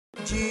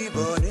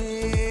জীবনে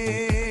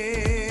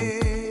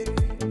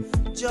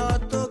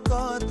যত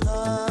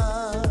কথা,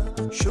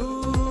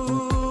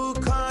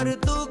 সুখ আর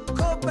দুঃখ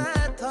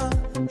ব্যথা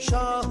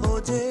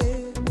সহজে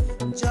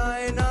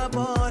যায় না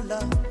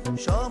বলা,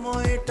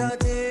 সময়টা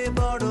যে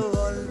বড়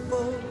অল্প,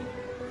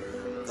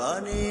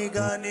 গানে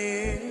গানে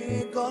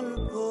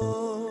গল্প।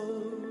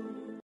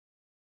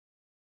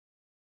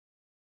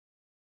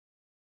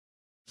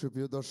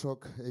 সুপ্রিয় দর্শক,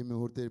 এই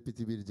মুহূর্তে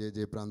পৃথিবীর যে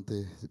যে প্রান্তে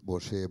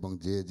বসে এবং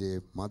যে যে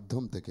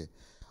মাধ্যম থেকে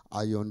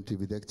আইঅন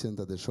টিভি দেখছেন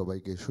তাদের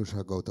সবাইকে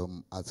সুস্বাগতম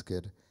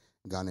আজকের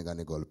গানে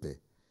গানে গল্পে।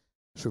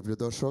 সুপ্রিয়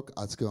দর্শক,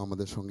 আজকেও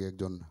আমাদের সঙ্গে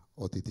একজন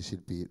অতিথি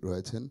শিল্পী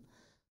রয়েছেন,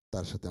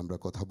 তার সাথে আমরা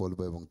কথা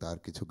বলবো এবং তার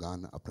কিছু গান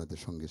আপনাদের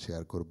সঙ্গে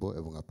শেয়ার করব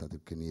এবং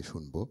আপনাদেরকে নিয়ে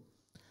শুনব।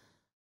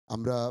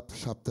 আমরা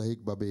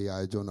সাপ্তাহিকভাবে এই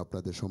আয়োজন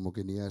আপনাদের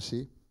সম্মুখে নিয়ে আসি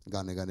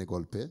গানে গানে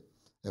গল্পে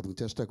এবং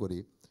চেষ্টা করি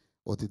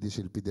অতিথি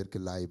শিল্পীদেরকে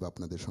লাইভ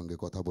আপনাদের সঙ্গে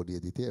কথা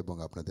বলিয়ে দিতে এবং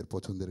আপনাদের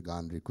পছন্দের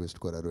গান রিকোয়েস্ট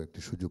করারও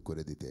একটি সুযোগ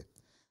করে দিতে।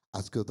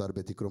 আজকেও তার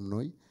ব্যতিক্রম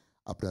নয়।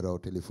 আপনারাও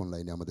টেলিফোন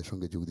লাইনে আমাদের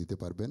সঙ্গে যোগ দিতে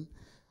পারবেন,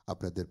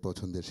 আপনাদের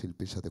পছন্দের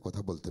শিল্পীর সাথে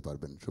কথা বলতে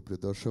পারবেন। সুপ্রিয়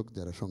দর্শক,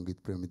 যারা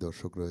সঙ্গীতপ্রেমী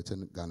দর্শক রয়েছেন,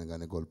 গানে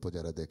গানে গল্প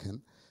যারা দেখেন,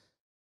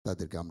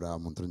 তাদেরকে আমরা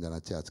আমন্ত্রণ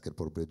জানাচ্ছি আজকের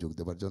পর্বে যোগ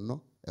দেওয়ার জন্য।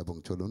 এবং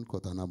চলুন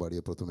কথা না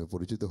বাড়িয়ে প্রথমে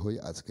পরিচিত হই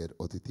আজকের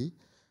অতিথি।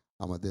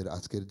 আমাদের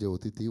আজকের যে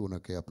অতিথি,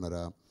 ওনাকে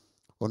আপনারা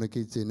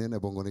অনেকেই চেনেন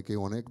এবং অনেকেই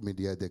অনেক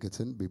মিডিয়ায়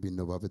দেখেছেন,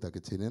 বিভিন্নভাবে তাকে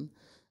চেনেন।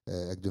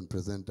 একজন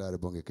প্রেজেন্টার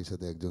এবং একই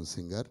সাথে একজন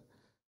সিঙ্গার,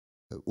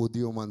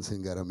 উদীয়মান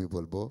সিঙ্গার, আমি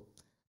বলবো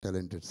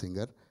ট্যালেন্টেড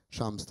সিঙ্গার,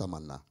 শামস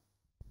তামান্না।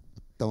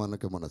 তামান্না,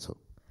 কেমন আছো?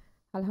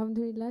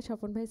 আলহামদুলিল্লাহ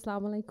স্বপন ভাই,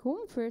 আসসালামু আলাইকুম।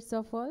 ফার্স্ট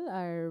অফ অল,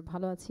 আর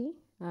ভালো আছি।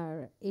 আর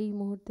এই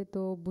মুহূর্তে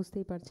তো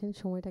বুঝতেই পারছেন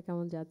সময়টা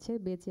কেমন যাচ্ছে,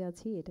 বেঁচে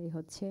আছি, এটাই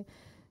হচ্ছে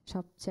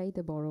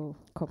সবচাইতে বড়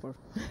খবর।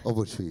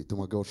 অবশ্যই,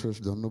 তোমাকে অশেষ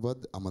ধন্যবাদ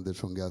আমাদের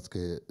সঙ্গে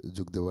আজকে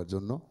যোগ দেওয়ার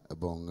জন্য।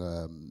 এবং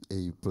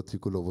এই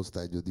প্রতিকূল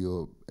অবস্থায়, যদিও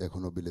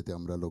এখনও বিলেতে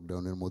আমরা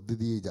লকডাউনের মধ্যে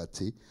দিয়েই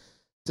যাচ্ছি,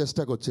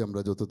 চেষ্টা করছি আমরা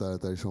যত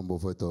তাড়াতাড়ি সম্ভব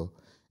হয়তো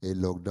এই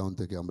লকডাউন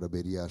থেকে আমরা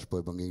বেরিয়ে আসবো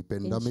এবং এই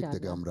প্যান্ডামিক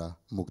থেকে আমরা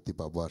মুক্তি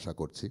পাবো আশা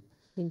করছি,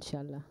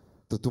 ইনশাল্লাহ।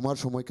 তো তোমার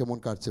সময় কেমন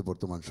কাটছে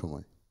বর্তমান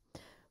সময়?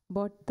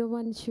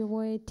 বর্তমান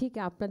সময়ে ঠিক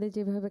আপনাদের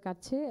যেভাবে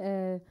কাটছে,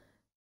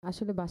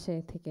 আসলে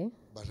বাসায় থেকে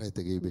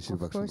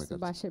বেশিরভাগ সময়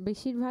কাটছে।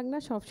 বেশিরভাগ না,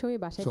 সবসময়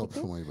বাসায়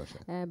থেকে,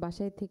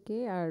 বাসায় থেকে।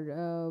 আর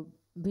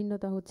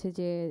ভিন্নতা হচ্ছে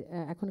যে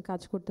এখন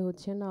কাজ করতে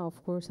হচ্ছে না,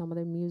 অফকোর্স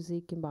আমাদের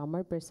মিউজিক কিংবা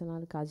আমার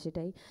পার্সোনাল কাজ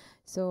যেটাই,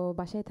 সো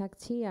বাসায়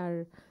থাকছি আর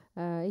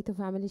এই তো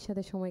ফ্যামিলির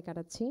সাথে সময়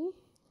কাটাচ্ছি।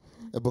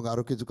 এবং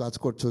আরো কিছু কাজ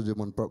করছো,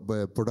 যেমন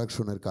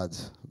প্রোডাকশনের কাজ,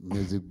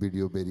 মিউজিক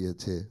ভিডিও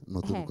বেরিয়েছে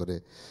নতুন করে,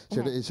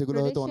 সেগুলো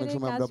হয়তো অনেক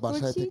সময় আমরা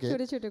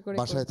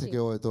বাসায় থেকে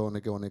হয়তো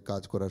অনেকে অনেক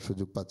কাজ করার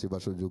সুযোগ পাচ্ছি বা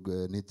সুযোগ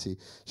নিচ্ছি,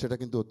 সেটা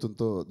কিন্তু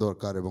অত্যন্ত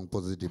দরকার এবং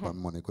পজিটিভ আমি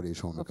মনে করি এই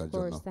সময়কার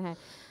জন্য।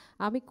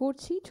 আমি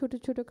করছি ছোট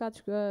ছোট কাজ,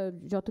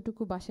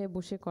 যতটুকু বাসায়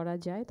বসে করা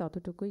যায়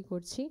ততটুকুই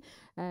করছি,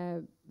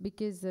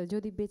 বিকজ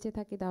যদি বেঁচে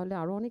থাকি তাহলে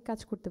আরও অনেক কাজ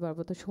করতে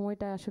পারবো। তো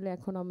সময়টা আসলে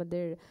এখন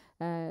আমাদের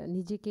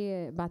নিজেকে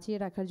বাঁচিয়ে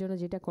রাখার জন্য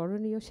যেটা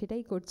করণীয়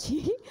সেটাই করছি,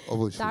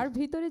 তার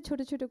ভিতরে ছোট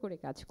ছোট করে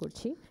কাজ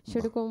করছি।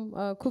 সেরকম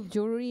খুব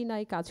জরুরি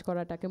নাই কাজ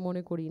করাটাকে,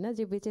 মনে করি না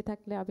যে বেঁচে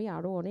থাকলে আমি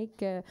আরও অনেক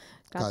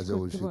কাজ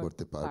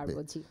করতে পারবো।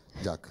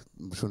 যাক,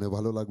 শুনে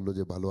ভালো লাগলো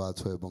যে ভালো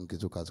আছো এবং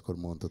কিছু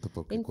কাজকর্ম অন্তত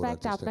পক্ষে করার চেষ্টা করছো।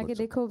 ইনফ্যাক্ট আপনাকে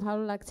দেখেও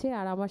ভালো লাগছে,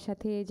 আর আমার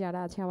সাথে যারা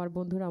আছে, আমার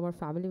বন্ধুরা, আমার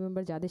ফ্যামিলি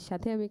মেম্বার যাদের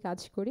সাথে আমি কাজ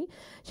করি,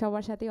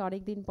 সবার সাথে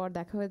অনেকদিন পর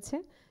দেখা হয়েছে,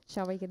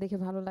 সবাইকে দেখে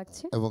ভালো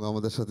লাগছে। এবং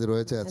আমাদের সাথে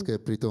রয়েছে আজকে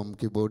প্রীতম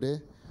কিবোর্ডে,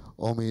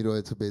 অমি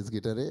রয়েছে বেস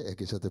গিটারে,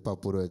 একই সাথে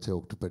পাপ্পু রয়েছে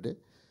অক্টোপ্যাডে।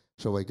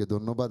 সবাইকে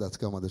ধন্যবাদ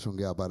আজকে আমাদের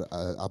সঙ্গে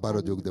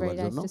আবারও যোগ দেওয়ার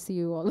জন্য।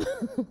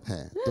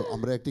 হ্যাঁ, তো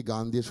আমরা একটি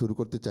গান দিয়ে শুরু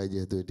করতে চাই,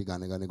 যেহেতু এটি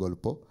গানে গানে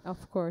গল্প।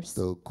 অফকোর্স।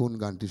 তো কোন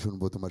গানটি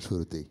শুনবো তোমার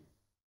শুরুতেই?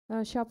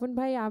 স্বপন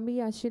ভাই, আমি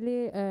আসলে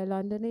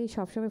লন্ডনে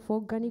সবসময়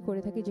ফোক গানই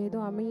করে থাকি, যেহেতু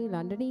আমি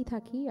লন্ডনেই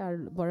থাকি আর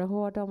বড়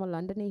হওয়াটা আমার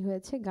লন্ডনেই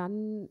হয়েছে।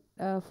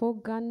 ফোক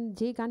গান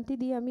যে গানটি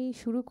দিয়ে আমি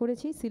শুরু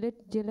করেছি, সিলেট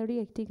জেলারই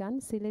একটি গান,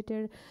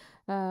 সিলেটের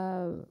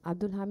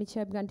আব্দুল হামিদ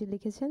সাহেব গানটি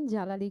লিখেছেন,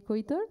 জালালি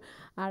কৈতর।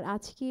 আর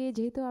আজকে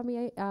যেহেতু আমি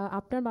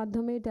আপনার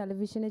মাধ্যমে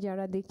টেলিভিশনে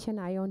যারা দেখছেন,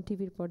 আইঅন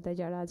টিভির পর্দায়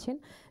যারা আছেন,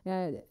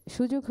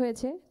 সুযোগ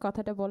হয়েছে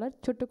কথাটা বলার,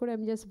 ছোট্ট করে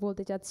আমি জাস্ট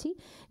বলতে চাচ্ছি,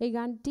 এই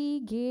গানটি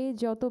গেয়ে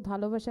যত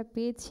ভালোবাসা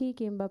পেয়েছি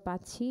কিংবা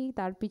পাচ্ছি,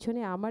 তার পিছনে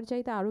আমার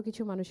চাইতে আরও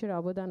কিছু মানুষের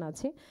অবদান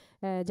আছে।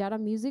 যারা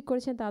মিউজিক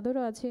করেছেন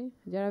তাদেরও আছে,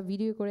 যারা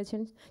ভিডিও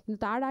করেছেন, কিন্তু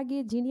তার আগে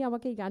যিনি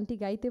আমাকে এই গানটি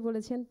গাইতে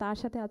বলেছেন, তার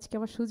সাথে আজকে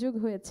আমার সুযোগ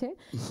হয়েছে।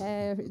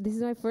 This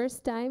is my first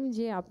time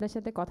যে আপনার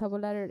সাথে কথা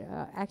বলার,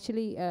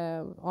 অ্যাকচুয়ালি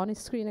অন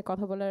স্ক্রিনে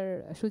কথা বলার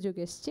সুযোগ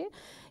এসছে।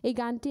 এই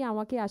গানটি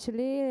আমাকে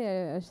আসলে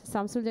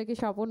শামসুল জাকি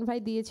স্বপন ভাই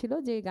দিয়েছিল,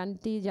 যে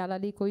গানটি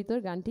জালালি কৈতর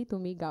গানটি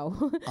তুমি গাও,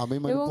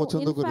 এবং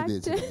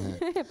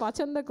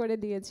পছন্দ করে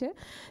দিয়েছে।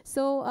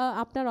 সো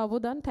আপনার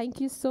অবদান, thank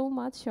you so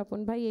much Swapan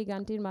ভাই। এই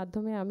গানটির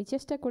মাধ্যমে আমি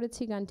চেষ্টা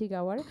করেছি গানটি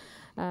গাওয়ার,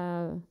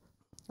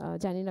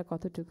 জানি না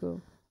কতটুকু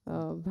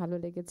ভালো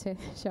লেগেছে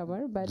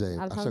সবার, বাট যাই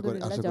হোক, আশা করি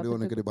আলহামদুলিল্লাহ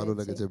অনেকেরই ভালো যতটুকু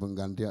লেগেছে এবং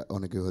গানটি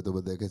অনেকে হয়তো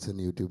বা দেখেছেন,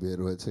 ইউটিউবে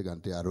রয়েছে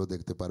গানটি, আরও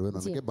দেখতে পারবেন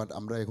অনেকে। বাট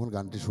আমরা এখন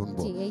গানটি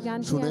শুনবো, জি, এই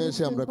গানটি শুনে আমি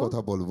এসে আমরা শুনবো। কথা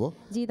বলবো।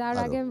 জি, তার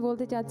আরো। আগে আমি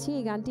বলতে চাচ্ছি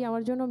এই গানটি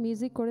আমার জন্য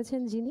মিউজিক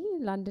করেছেন যিনি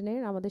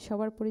লন্ডনের আমাদের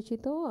সবার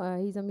পরিচিত,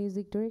 he is a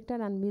music director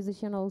and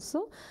musician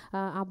also,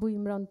 Abu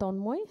Imran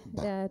Tanmoy.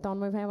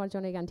 Tanmoy ভাই আমার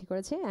জন্য এই গানটি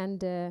করেছে, অ্যান্ড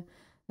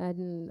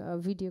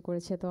ভিডিও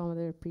করেছে তো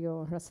আমাদের প্রিয়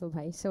রাসেল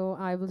ভাই। So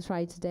I will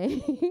try today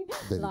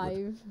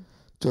live.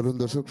 চলুন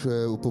দর্শক,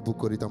 উপভোগ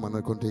করি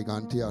তামান্নার কণ্ঠে এই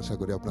গানটি। আশা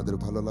করি আপনাদের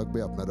ভালো লাগবে,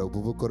 আপনারা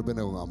উপভোগ করবেন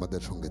এবং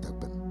আমাদের সঙ্গে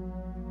থাকবেন।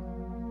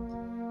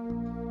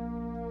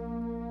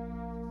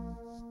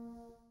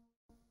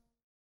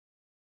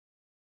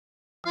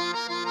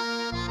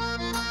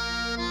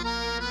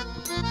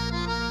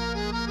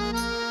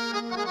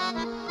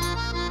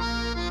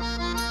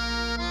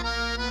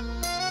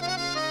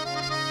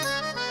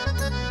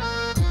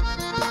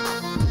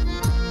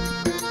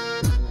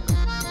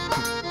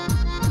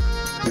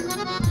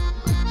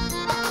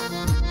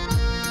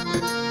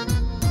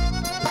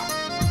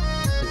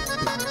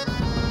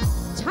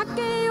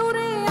 ছাকে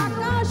ওরে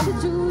আকাশ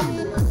জুড়ে,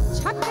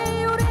 ছাকে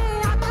ওরে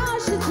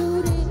আকাশ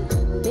জুড়ে,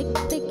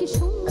 দেখতে কি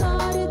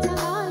সুন্দর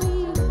জালালি,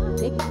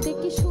 দেখতে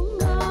কি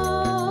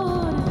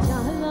সুন্দর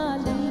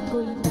জালালি,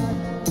 কইতার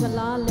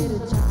জালালের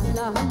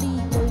জালালি,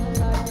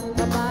 কইতার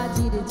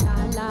বাবাজির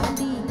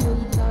জালালি,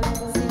 কইতার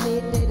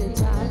সিলেটের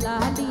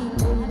জালালি,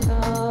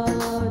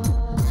 কইতার।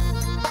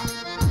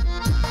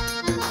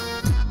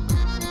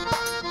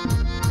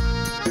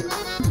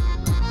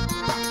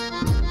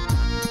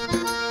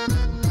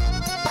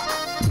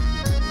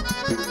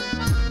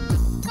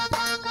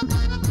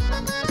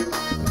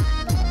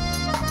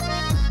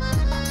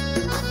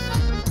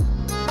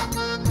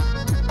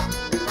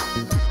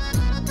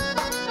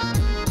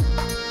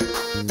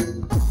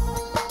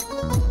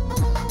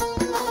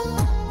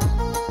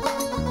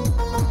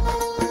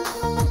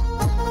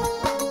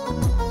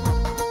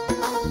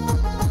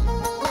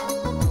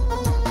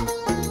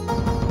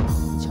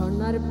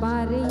 ঝর্ণার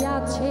পারে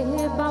আছে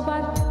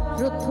বাবার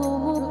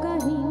প্রথম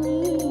কাহিনী,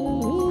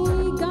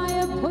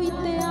 গায়েব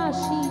হইতে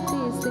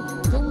আসিতেছে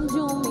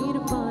জমজমের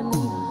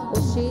পানি, ও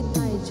সে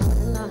তাই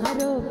ঝর্ণার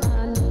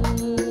পানি।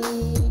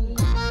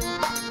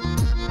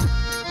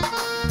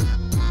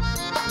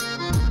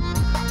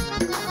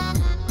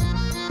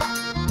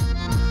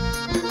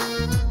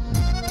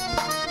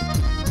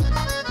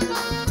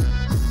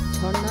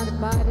 ঝর্ণার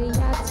পারে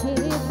আছে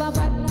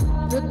বাবার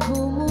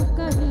প্রথম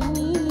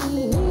কাহিনী,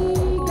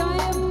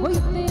 গায়েব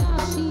হইতে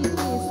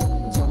আসিতেছে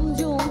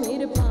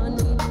জমজমের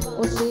পানি,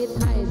 ও সে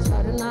থায়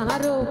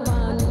ঝর্ণার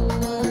পানি।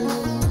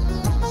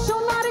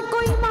 সোনার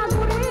কই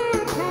মাগুরে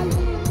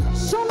খেলে,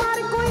 সোনার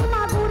কই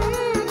মাগুরে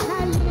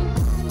খেলে,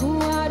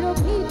 কুয়ার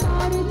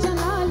ভিতর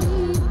জালালি,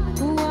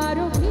 কুয়ার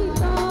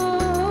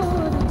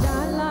ভিতর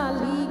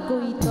জালালি,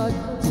 কইতর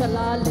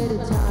জালালের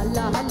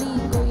জালালি,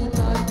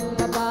 কইতর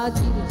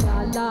বাবাজির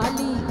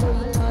জালালি,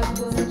 কইতর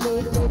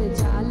সিলেটের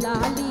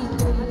জালালি,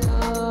 কইতর।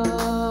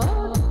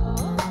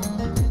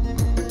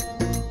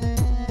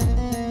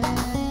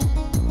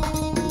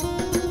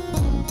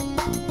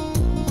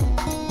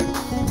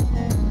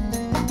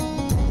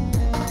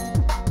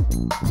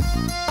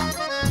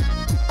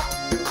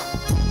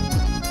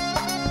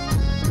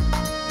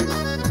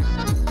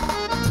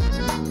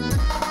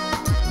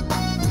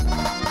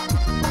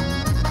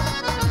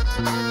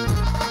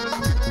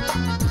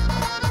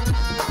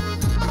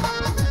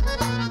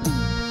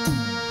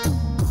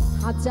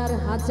 হাজার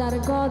হাজার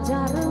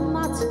গজার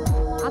মাছ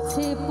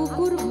আছে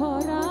পুকুর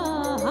ভরা,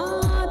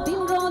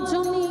 দিন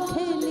রজনী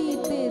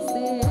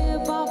খেলিতেছে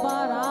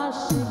বাবার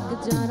আশিক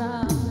যারা।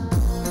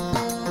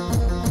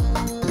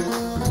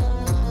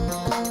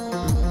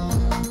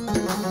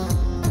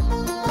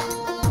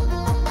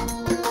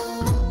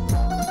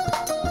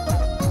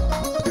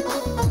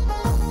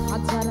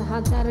 হাজার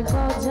হাজার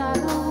গজার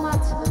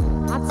মাছ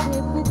আছে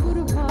পুকুর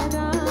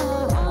ভরা,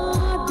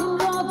 দিন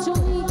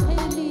রজনী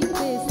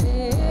খেলিতেছে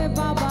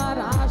বাবার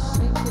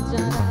আশিক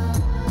যারা।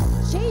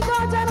 সেই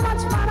গজার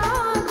মাছ মারা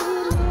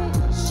গেলে,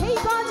 সেই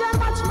গজার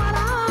মাছ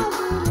মারা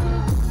গেলে,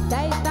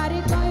 দেয় তারে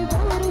কয়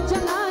ভোর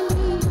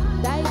জালালি,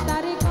 দেয়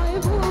তারে কয়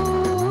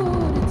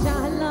ভোর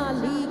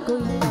জালালি,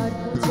 কইতার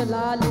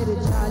জালালের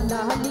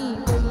জালালি,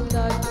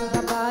 কইতার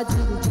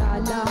বাবাজির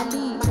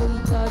জালালি,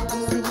 কইতার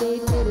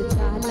সিলেটের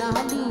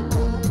জালালি,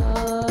 কইতার।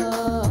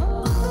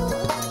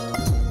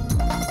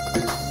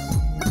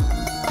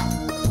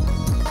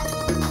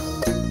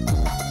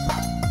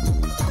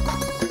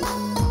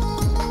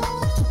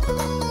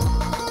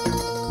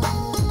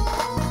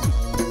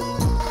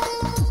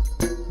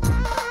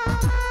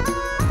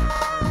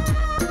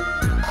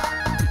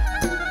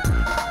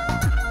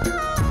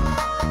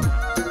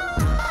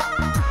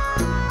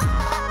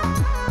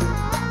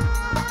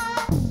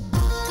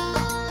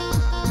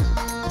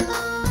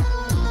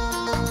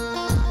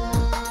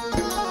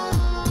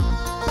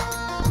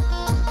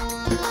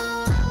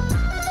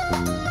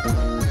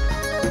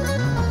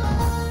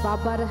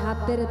 বাবার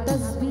হাতের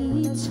তসবিহ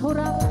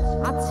ছোড়া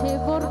আছে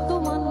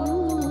বর্তমান,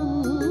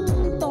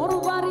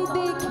 তরবারি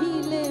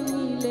দেখিলে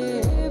মিলে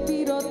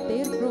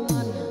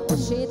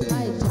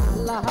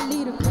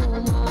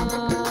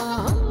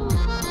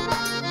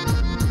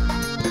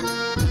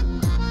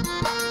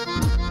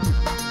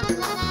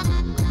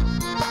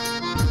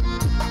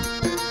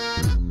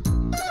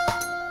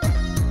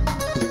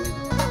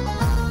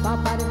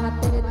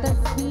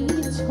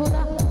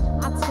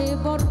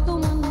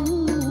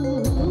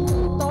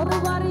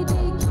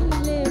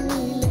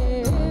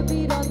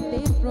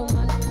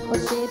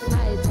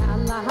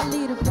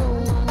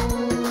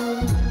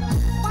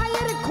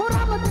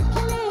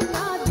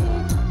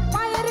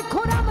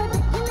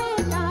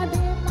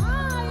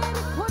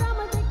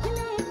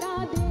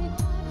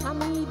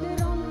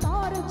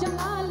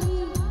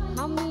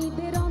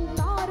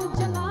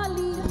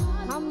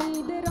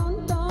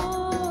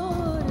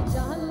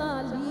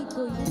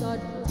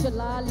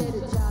জলালের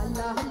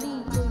জালালি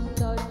কই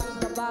তোর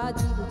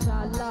বাবাজির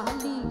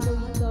জালালি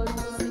কই তোর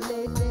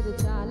সিলেটের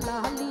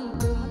জালালি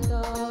কই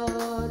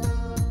তোর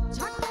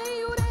ছাটাই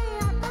উড়ে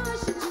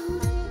আকাশ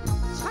জুড়ে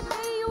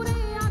ছাটাই উড়ে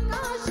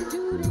আকাশ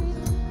জুড়ে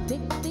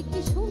দেখতে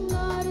কি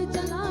সুন্দর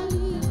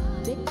জালালি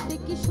দেখতে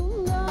কি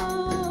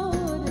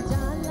সুন্দর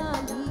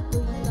জালালি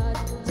কই তোর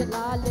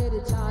জলালের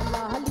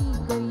জালালি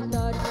কই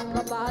তোর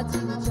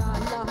বাবাজির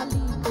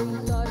জালালি কই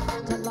তোর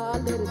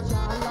জলালের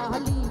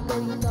জালালি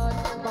কই তোর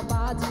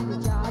বাবাজির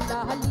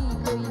জালালি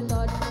কই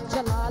তোর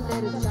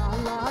জলালের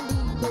জালালি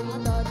কই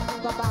তোর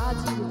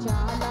বাবাজির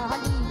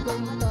জালালি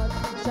কই তোর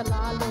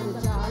জলালের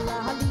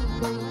জালালি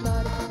কই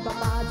তোর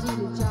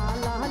বাবাজির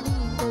জালালি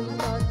কই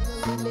তোর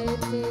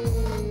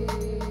সিলেটের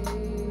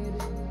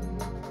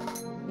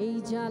এই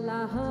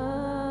জালালি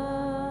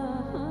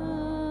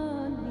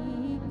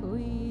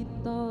কই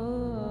তোর।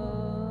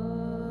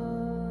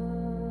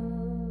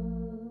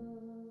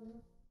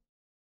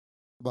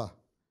 বাহ,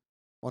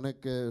 অনেক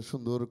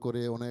সুন্দর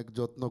করে অনেক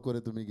যত্ন করে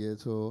তুমি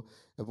গেয়েছো।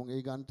 এবং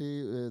এই গানটি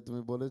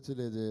তুমি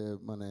বলেছিলে যে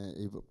মানে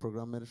এই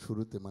প্রোগ্রামের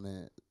শুরুতে, মানে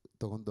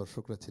তখন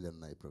দর্শকরা ছিলেন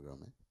না এই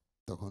প্রোগ্রামে,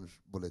 তখন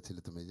বলেছিলে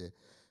তুমি যে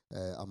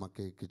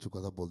আমাকে কিছু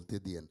কথা বলতে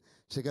দিয়েন।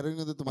 সে কারণে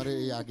কিন্তু তোমার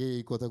এই আগে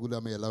এই কথাগুলো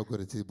আমি এলাও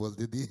করেছি,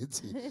 বলতে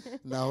দিয়েছি।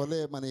 না হলে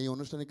মানে এই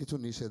অনুষ্ঠানে কিছু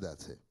নিষেধ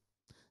আছে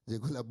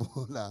যেগুলা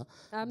বলা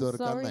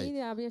দরকার নাই।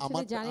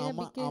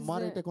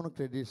 আমার এটা কোনো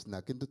ক্রেডিটস না,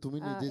 কিন্তু তুমি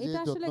নিজে যে এটা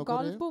আসলে যত্ন করে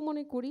গল্প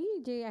মনে করি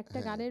যে একটা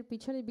গানের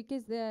পিছনে,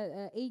 বিকজ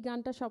এই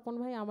গানটা স্বপন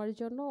ভাই আমার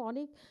জন্য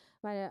অনেক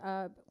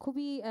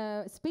খুবই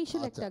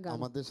স্পেশাল একটা গান।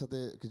 আমাদের সাথে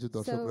কিছু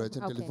দর্শক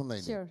রয়েছেন টেলিফোন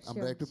লাইনে,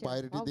 আমরা একটু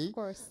প্রায়োরিটি দিই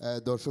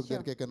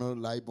দর্শকদেরকে, কেন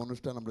লাইভ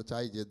অনুষ্ঠান আমরা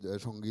চাই যে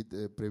সঙ্গীত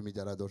প্রেমী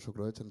যারা দর্শক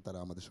রয়েছেন তারা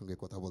আমাদের সঙ্গে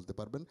কথা বলতে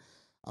পারবেন।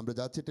 আমরা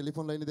যাচ্ছি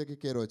টেলিফোন লাইনে, দেখে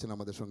কে রয়েছেন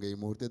আমাদের সঙ্গে এই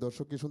মুহূর্তে।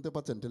 দর্শক কি শুনতে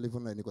পাচ্ছেন?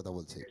 টেলিফোন লাইনে কথা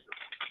বলছি।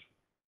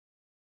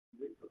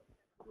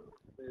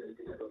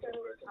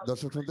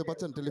 দর্শক শুনতে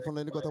পাচ্ছেন? টেলিফোন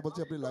লাইনে কথা বলছি,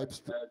 আপনি লাইভ।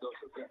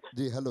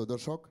 জি হ্যালো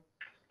দর্শক,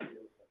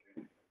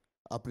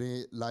 আপনি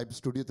লাইভ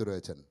স্টুডিওতে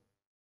রয়েছেন,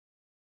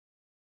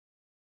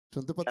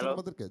 শুনতে পাচ্ছেন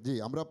আমাদেরকে? জি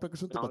আমরা আপনাকে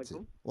শুনতে পাচ্ছি।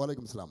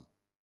 ওয়ালাইকুম সালাম।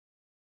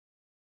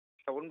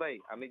 শ্রবণ ভাই,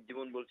 আমি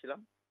জীবন বলছিলাম।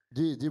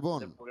 জি জীবন,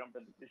 প্রোগ্রামটা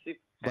দেখতেছি।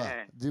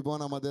 জীবন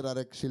আমাদের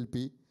আরেক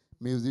শিল্পী,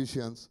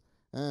 মিউজিশিয়ানস,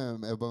 হ্যাঁ,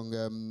 এবং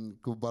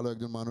খুব ভালো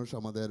একজন মানুষ,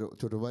 আমাদের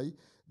ছোট ভাই।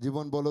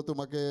 জীবন বলো,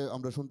 তোমাকে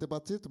আমরা শুনতে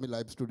পাচ্ছি, তুমি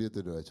লাইভ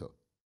স্টুডিওতে রয়েছো।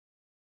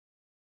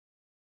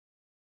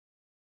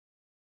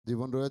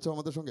 জীবন রয়েছে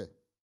আমাদের সঙ্গে?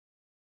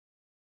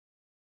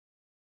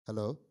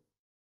 হ্যালো,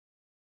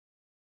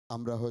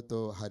 আমরা হয়তো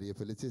হারিয়ে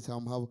ফেলেছি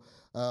সামহাউ।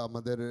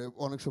 আমাদের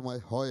অনেক সময়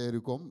হয়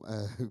এরকম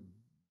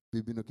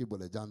বিভিন্ন কি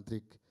বলে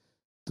যান্ত্রিক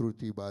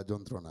ত্রুটি বা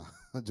যন্ত্রণা,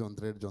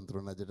 যন্ত্রের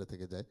যন্ত্রণা যেটা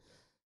থেকে যায়,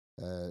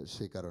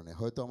 সেই কারণে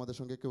হয়তো আমাদের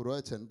সঙ্গে কেউ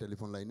রয়েছেন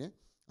টেলিফোন লাইনে।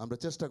 আমরা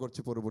চেষ্টা করছি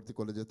পরবর্তী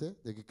কলে যেতে,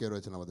 দেখি কে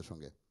রয়েছেন আমাদের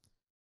সঙ্গে।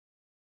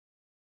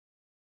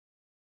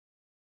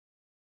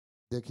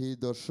 দেখি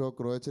দর্শক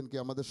রয়েছেন কি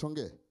আমাদের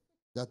সঙ্গে,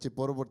 যাচ্ছি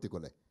পরবর্তী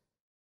কলে।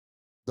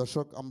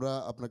 দর্শক আমরা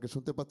আপনাকে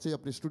শুনতে পাচ্ছি,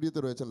 আপনি স্টুডিওতে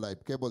রয়েছেন লাইভ,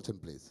 কে বলছেন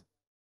প্লিজ?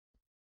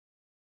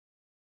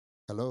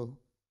 হ্যালো,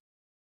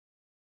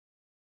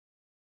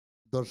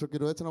 দর্শক কি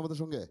রয়েছেন আমাদের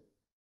সঙ্গে?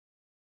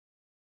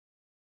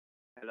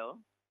 হ্যালো,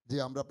 জি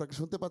আমরা আপনাকে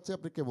শুনতে পাচ্ছি,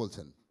 আপনি কে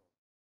বলছেন?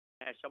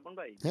 হ্যাঁ স্বপন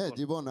ভাই। হ্যাঁ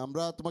জীবন,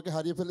 আমরা তোমাকে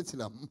হারিয়ে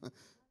ফেলেছিলাম।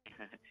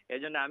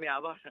 এইজন্য আমি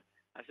আবার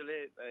আসলে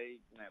এই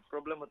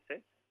প্রবলেম হচ্ছে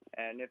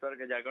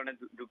নেটওয়ার্কে, যার কারণে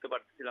ঢুকতে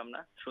পারতেছিলাম না,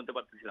 শুনতে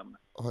পারতেছিলাম না।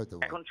 হয়তো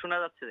এখন শোনা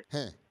যাচ্ছে?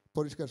 হ্যাঁ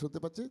পরিষ্কার শুনতে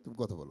পাচ্ছি, তুমি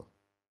কথা বলো।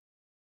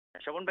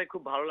 স্বপন ভাই,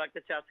 খুব ভালো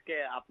লাগতেছে আজকে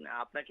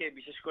আপনাকে,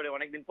 বিশেষ করে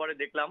অনেকদিন পরে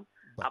দেখলাম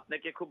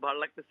আপনাকে, খুব ভালো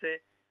লাগতেছে।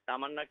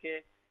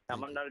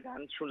 তামান্নার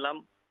গান শুনলাম,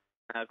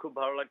 খুব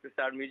ভালো লাগতেছে।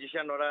 আর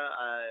মিউজিশিয়ান ওরা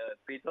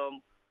প্রীতম,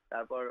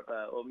 তারপর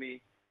অমি,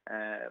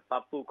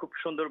 পাপ্পু খুব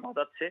সুন্দর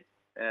বাজাচ্ছে,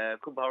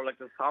 খুব ভালো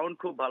লাগতেছে, সাউন্ড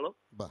খুব ভালো।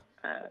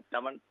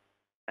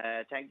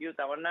 থ্যাংক ইউ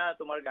তামান্না,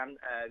 তোমার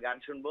গান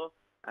শুনবো।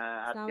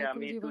 আজকে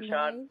আমি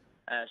তুষার,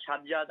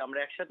 সাজ্জাদ, আমরা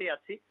একসাথেই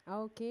আছি।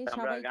 ওকে,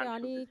 সবাইকে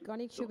অনেক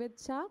অনেক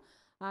শুভেচ্ছা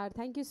আর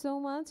থ্যাংক ইউ সো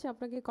মাচ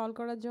আপনাকে কল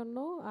করার জন্য।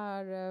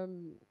 আর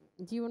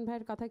জীবন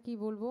ভাইয়ের কথা কি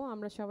বলবো,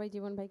 আমরা সবাই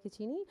জীবন ভাইকে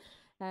চিনি।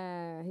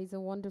 He is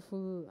a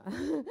wonderful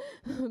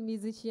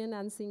musician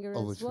and singer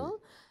as well.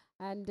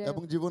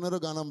 এবং জীবনেরও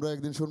গান আমরা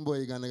একদিন শুনবো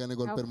এই গানে গানে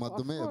গল্পের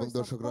মাধ্যমে, এবং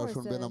দর্শকরাও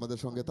শুনবেন, আমাদের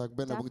সঙ্গে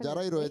থাকবেন, এবং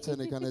যারাই রয়েছেন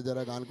এখানে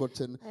যারা গান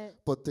করছেন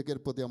প্রত্যেকের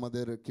প্রতি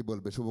আমাদের কি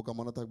বলবে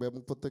শুভকামনা থাকবে, এবং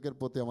প্রত্যেকের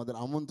প্রতি আমাদের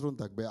আমন্ত্রণ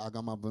থাকবে,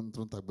 আগাম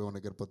আমন্ত্রণ থাকবে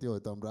অনেকের প্রতি।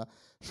 হয়তো আমরা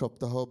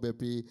সপ্তাহ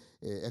ব্যাপী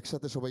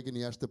একসাথে সবাইকে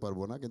নিয়ে আসতে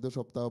পারবো না, কিন্তু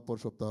সপ্তাহ পর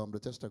সপ্তাহ আমরা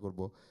চেষ্টা করব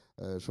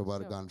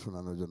সবার গান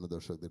শোনানোর জন্য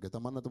দর্শকদেরকে।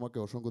 তামান্না, তোমাকে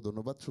অসংখ্য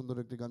ধন্যবাদ,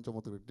 সুন্দর একটি গান,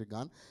 চমৎকার একটি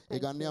গান। এই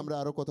গান নিয়ে আমরা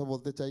আরও কথা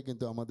বলতে চাই,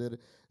 কিন্তু আমাদের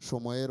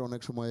সময়ের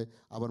অনেক সময়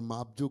আবার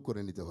মাপযোগ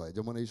করে নিতে হয়,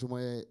 যেমন এই সময়ে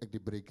একটি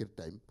ব্রেকের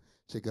টাইম,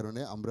 সেই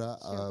কারণে আমরা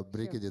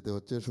ব্রেকে যেতে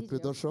হচ্ছে।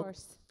 সুপ্রিয় দর্শক,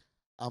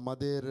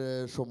 আমাদের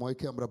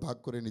সময়কে আমরা ভাগ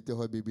করে নিতে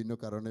হয় বিভিন্ন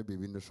কারণে,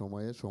 বিভিন্ন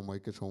সময়ে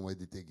সময়কে সময়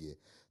দিতে গিয়ে।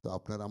 তো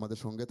আপনারা আমাদের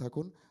সঙ্গে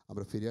থাকুন,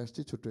 আমরা ফিরে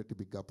আসছি ছোট্ট একটি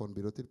বিজ্ঞাপন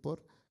বিরতির পর।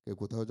 কেউ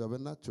কোথাও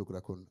যাবেন না, চোখ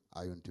রাখুন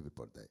আয়ন টিভির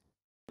পর্দায়।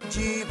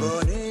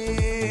 জীবনে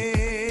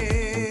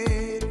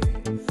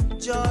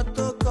যত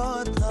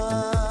কথা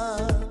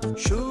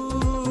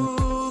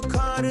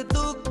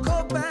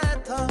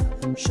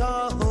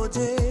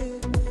সহজে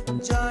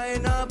যায়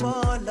না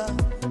বলা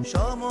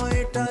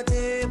সময়টা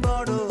যে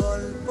বড়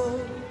অল্প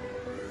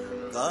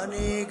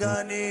গানে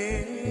গানে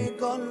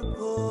গল্প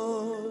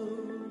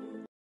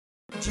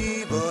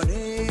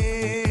জীবনে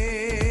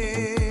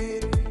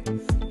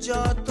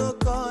যত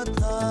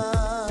কথা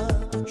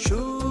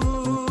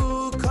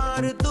সুখ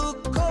আর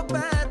দুঃখ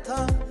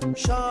ব্যথা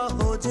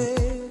সহজে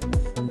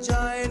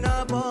যায় না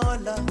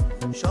বলা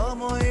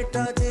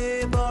সময়টা যে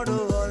বড়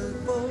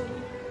অল্প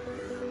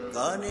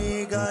গানে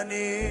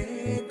গানে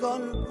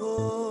গল্প।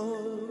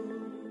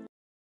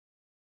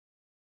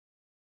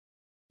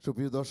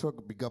 সুপ্রিয় দর্শক,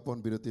 বিজ্ঞাপন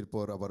বিরতির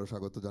পর আবারও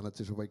স্বাগত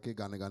জানাচ্ছি সবাইকে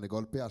গানে গানে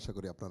গল্পে। আশা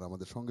করি আপনারা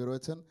আমাদের সঙ্গে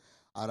রয়েছেন।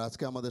 আর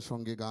আজকে আমাদের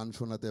সঙ্গে গান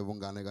শোনাতে এবং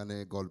গানে গানে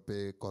গল্পে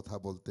কথা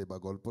বলতে বা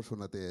গল্প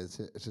শোনাতে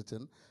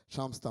এসেছেন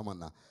শামস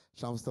তামান্না।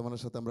 শামস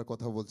তামান্নার সাথে আমরা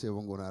কথা বলছি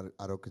এবং ওনার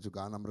আরও কিছু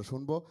গান আমরা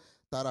শুনবো।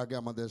 তার আগে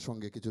আমাদের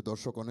সঙ্গে কিছু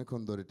দর্শক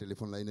অনেকক্ষণ ধরে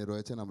টেলিফোন লাইনে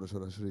রয়েছেন। আমরা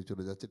সরাসরি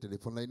চলে যাচ্ছি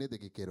টেলিফোন লাইনে,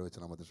 দেখি কে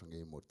রয়েছেন আমাদের সঙ্গে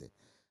এই মুহূর্তে।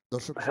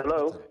 দর্শক, হ্যালো।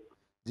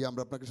 জি,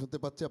 আমরা আপনাকে শুনতে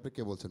পাচ্ছি। আপনি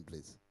কে বলছেন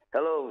প্লিজ?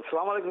 হ্যালো,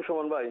 সালাম আলাইকুম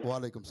সুমন ভাই।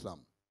 ওয়ালাইকুম সালাম।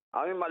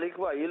 আমি মালিক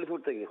ভাই, ইলপুর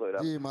থেকে কইরা।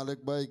 জি মালিক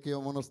ভাই,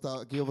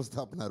 কি অবস্থা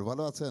আপনার?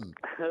 ভালো আছেন?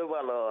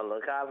 ভালো ভালো।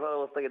 কাজের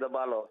অবস্থা কি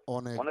ভালো?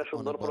 অনেক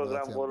সুন্দর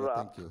programme কররা।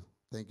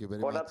 Thank you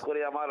very much. হঠাৎ করে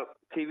আমার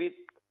টিভি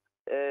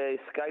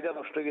স্কাইটা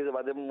নষ্ট হয়ে গেছে,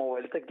 বাদে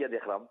মোবাইল থেকে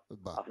দেখলাম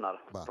আপনার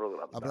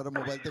প্রোগ্রাম। আপনারা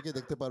মোবাইল থেকে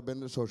দেখতে পারবেন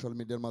সোশ্যাল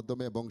মিডিয়ার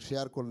মাধ্যমে, এবং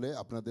শেয়ার করলে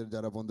আপনাদের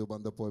যারা বন্ধু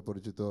বান্ধব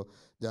পরিচিত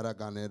যারা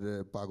গানের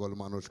পাগল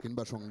মানুষ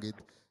কিংবা সঙ্গীত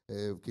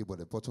কি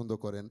বলে পছন্দ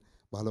করেন,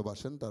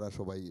 ভালোবাসেন, তারা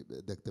সবাই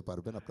দেখতে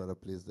পারবেন। আপনারা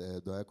প্লিজ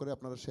দয়া করে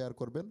আপনারা শেয়ার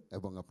করবেন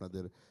এবং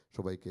আপনাদের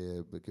সবাইকে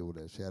কি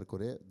বলে শেয়ার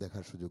করে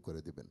দেখার সুযোগ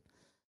করে দিবেন।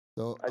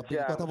 তো আপনি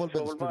কথা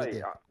বলবেন স্টুডিওতে?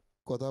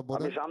 কথা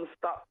বলেন।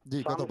 জি,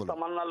 কথা বলেন।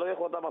 তামান্না লয়ে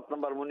কথা বলতে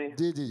পারবনি?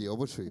 জি জি জি,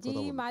 অবশ্যই কথা জি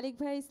বলুন। মালিক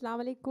ভাই,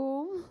 আসসালামু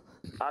আলাইকুম।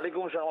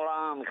 আলাইকুম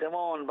সালাম।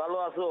 কেমন, ভালো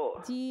আছো?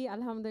 জি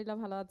আলহামদুলিল্লাহ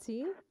ভালো আছি।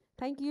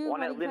 থ্যাংক ইউ মালিক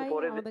অনেকদিন ভাই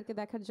পরে আমাদেরকে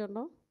দেখার জন্য।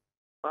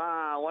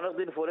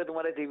 অনেকদিন পরে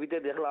তোমার টিভিতে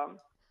দেখলাম,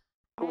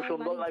 খুব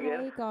সুন্দর লাগে।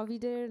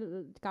 কোভিড এর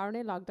কারণে,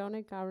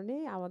 লকডাউনের কারণে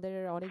আমাদের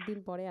অনেকদিন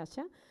পরে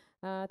আসা।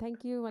 থ্যাংক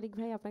ইউ মালিক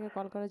ভাই আপনাকে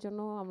কল করার জন্য।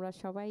 আমরা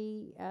সবাই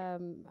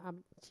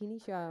চিনি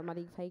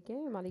মালিক ভাইকে।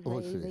 মালিক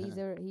ভাই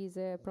হি ইজ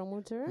এ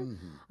প্রমোটার।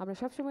 আমরা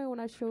সবসময়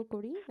ওনার শো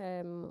করি।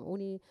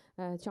 উনি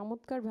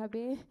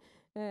চমৎকারভাবে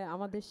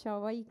আমাদের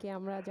সবাইকে,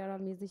 আমরা যারা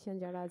মিউজিশিয়ান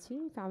যারা আছি,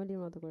 ফ্যামিলির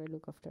মতো করে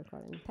লুক আফটার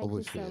করেন। Thank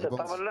you so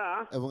much.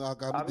 এবং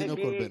আগামী দিনও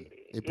করবেন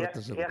এই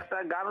প্রত্যাশা। একটা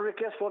গান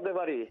রিকোয়েস্ট করতে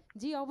পারি?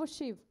 জি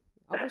অবশ্যই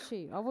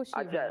অবশ্যই অবশ্যই।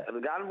 আচ্ছা,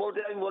 গান বলতে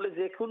আমি বলি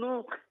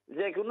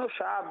যে কোনো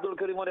শাহ আব্দুল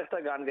করিমের একটা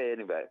গান গাইয়ে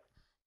নিবে।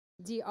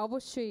 জি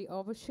অবশ্যই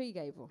অবশ্যই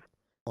গাইবো।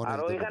 আর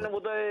ওইখানে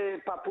বোধহয়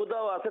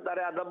পাপ্পুদাও আছে,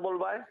 তারে আদাব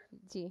বলবাই।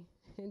 জি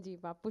জি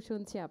পাপ্পু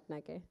শুনছি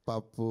আপনাকে।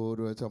 পাপ্পু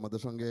রয়েছে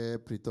আমাদের সঙ্গে,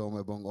 প্রীতম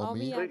এবং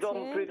অমি।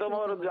 প্রীতম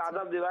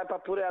আদাব দিবাই,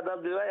 পাপ্পুরে আদাব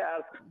দিবাই। আর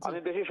আমি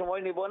বেশি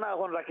সময় নিব না,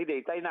 এখন রাখি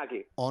দেই, তাই নাকি?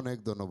 অনেক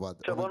ধন্যবাদ,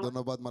 অনেক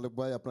ধন্যবাদ মালিক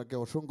ভাই, আপনাকে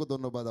অসংখ্য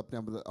ধন্যবাদ। আপনি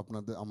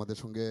আমাদের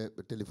সঙ্গে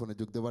টেলিফোনে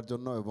যোগ দেওয়ার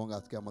জন্য এবং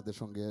আজকে আমাদের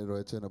সঙ্গে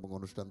রয়েছেন এবং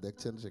অনুষ্ঠান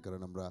দেখছেন, সে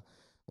কারণে আমরা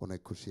অনেক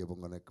খুশি এবং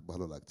অনেক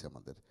ভালো লাগছে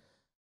আমাদের।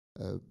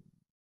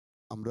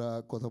 আমরা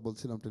কথা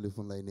বলছিলাম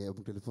টেলিফোন লাইনে,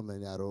 এবং টেলিফোন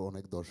লাইনে আরও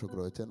অনেক দর্শক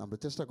রয়েছেন। আমরা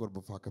চেষ্টা করব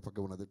ফাঁকে ফাঁকে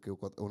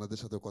ওনাদের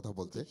সাথে কথা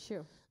বলতে,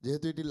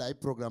 যেহেতু এটি লাইভ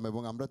প্রোগ্রাম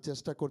এবং আমরা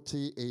চেষ্টা করছি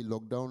এই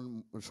লকডাউন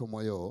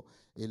সময়েও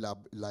এই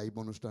লাইভ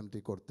অনুষ্ঠানটি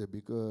করতে।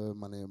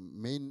 মানে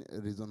মেইন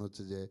রিজন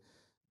হচ্ছে যে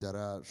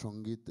যারা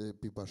সঙ্গীত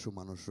পিপাসু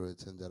মানুষ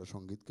রয়েছেন, যারা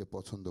সঙ্গীতকে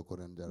পছন্দ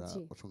করেন, যারা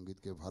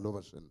সঙ্গীতকে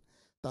ভালোবাসেন,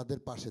 তাদের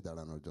পাশে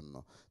দাঁড়ানোর জন্য।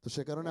 তো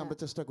সে কারণে আমরা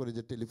চেষ্টা করি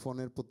যে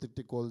টেলিফোনের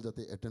প্রত্যেকটি কল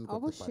যাতে অ্যাটেন্ড করতে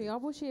পারি। অবশ্যই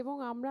অবশ্যই। এবং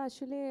আমরা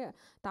আসলে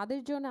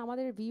তাদের জন্য,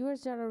 আমাদের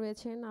ভিউয়ার্স যারা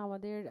রয়েছেন,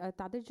 আমাদের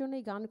তাদের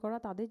জন্যই গান করা,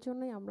 তাদের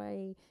জন্যই আমরা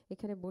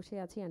এখানে বসে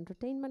আছি।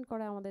 এন্টারটেইনমেন্ট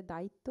করা আমাদের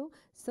দায়িত্ব।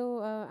 সো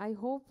আই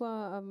হোপ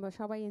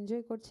সবাই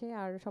এনজয় করছে।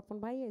 আর স্বপন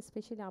ভাই,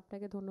 স্পেশালি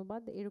আপনাকে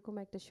ধন্যবাদ। এরকম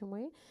একটা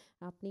সময়ে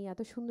আপনি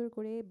এত সুন্দর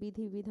করে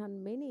বিধিবিধান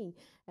মেনেই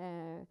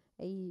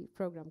এই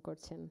প্রোগ্রাম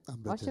করছেন।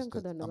 অসংখ্য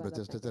ধন্যবাদ। আমরা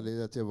চেষ্টা চালিয়ে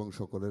যাচ্ছি এবং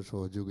সকলের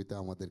সহযোগিতা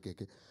আমাদেরকে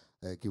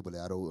কি বলে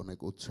আরো অনেক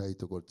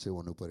উৎসাহিত করছে,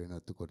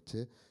 অনুপ্রাণিত করছে,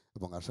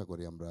 এবং আশা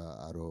করি আমরা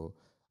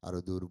আরো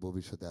দূর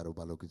ভবিষ্যতে আরো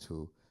ভালো কিছু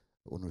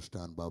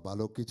অনুষ্ঠান বা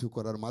ভালো কিছু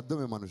করার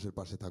মাধ্যমে মানুষের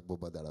পাশে থাকবো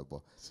বা দাঁড়াবো।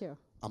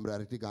 আমরা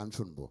আরেকটি গান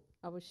শুনবো।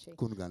 অবশ্যই।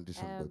 কোন গানটি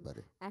শুনতে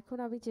পারে? এখন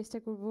আমি চেষ্টা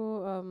করব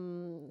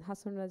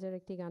হাসান রাজার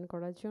একটি গান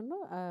করার জন্য।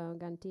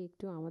 গানটি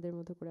একটু আমাদের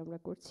মতো করে আমরা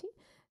করছি।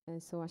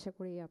 সো আশা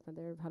করি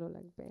আপনাদের ভালো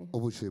লাগবে।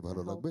 অবশ্যই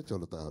ভালো লাগবে।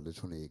 চলো তাহলে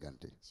শুনি এই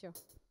গানটি।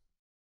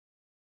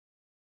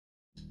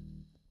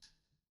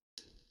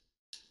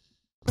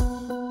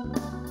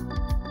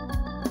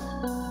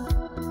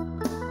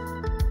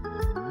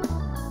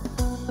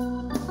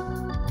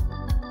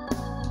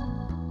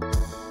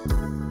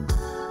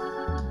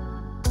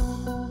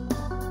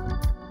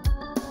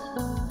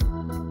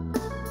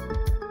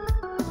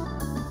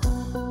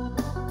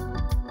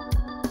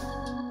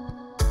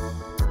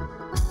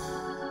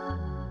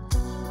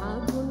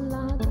 আগুন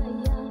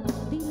লাগাইয়া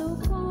দিল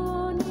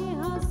কোনে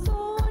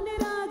হাসন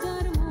রাজা।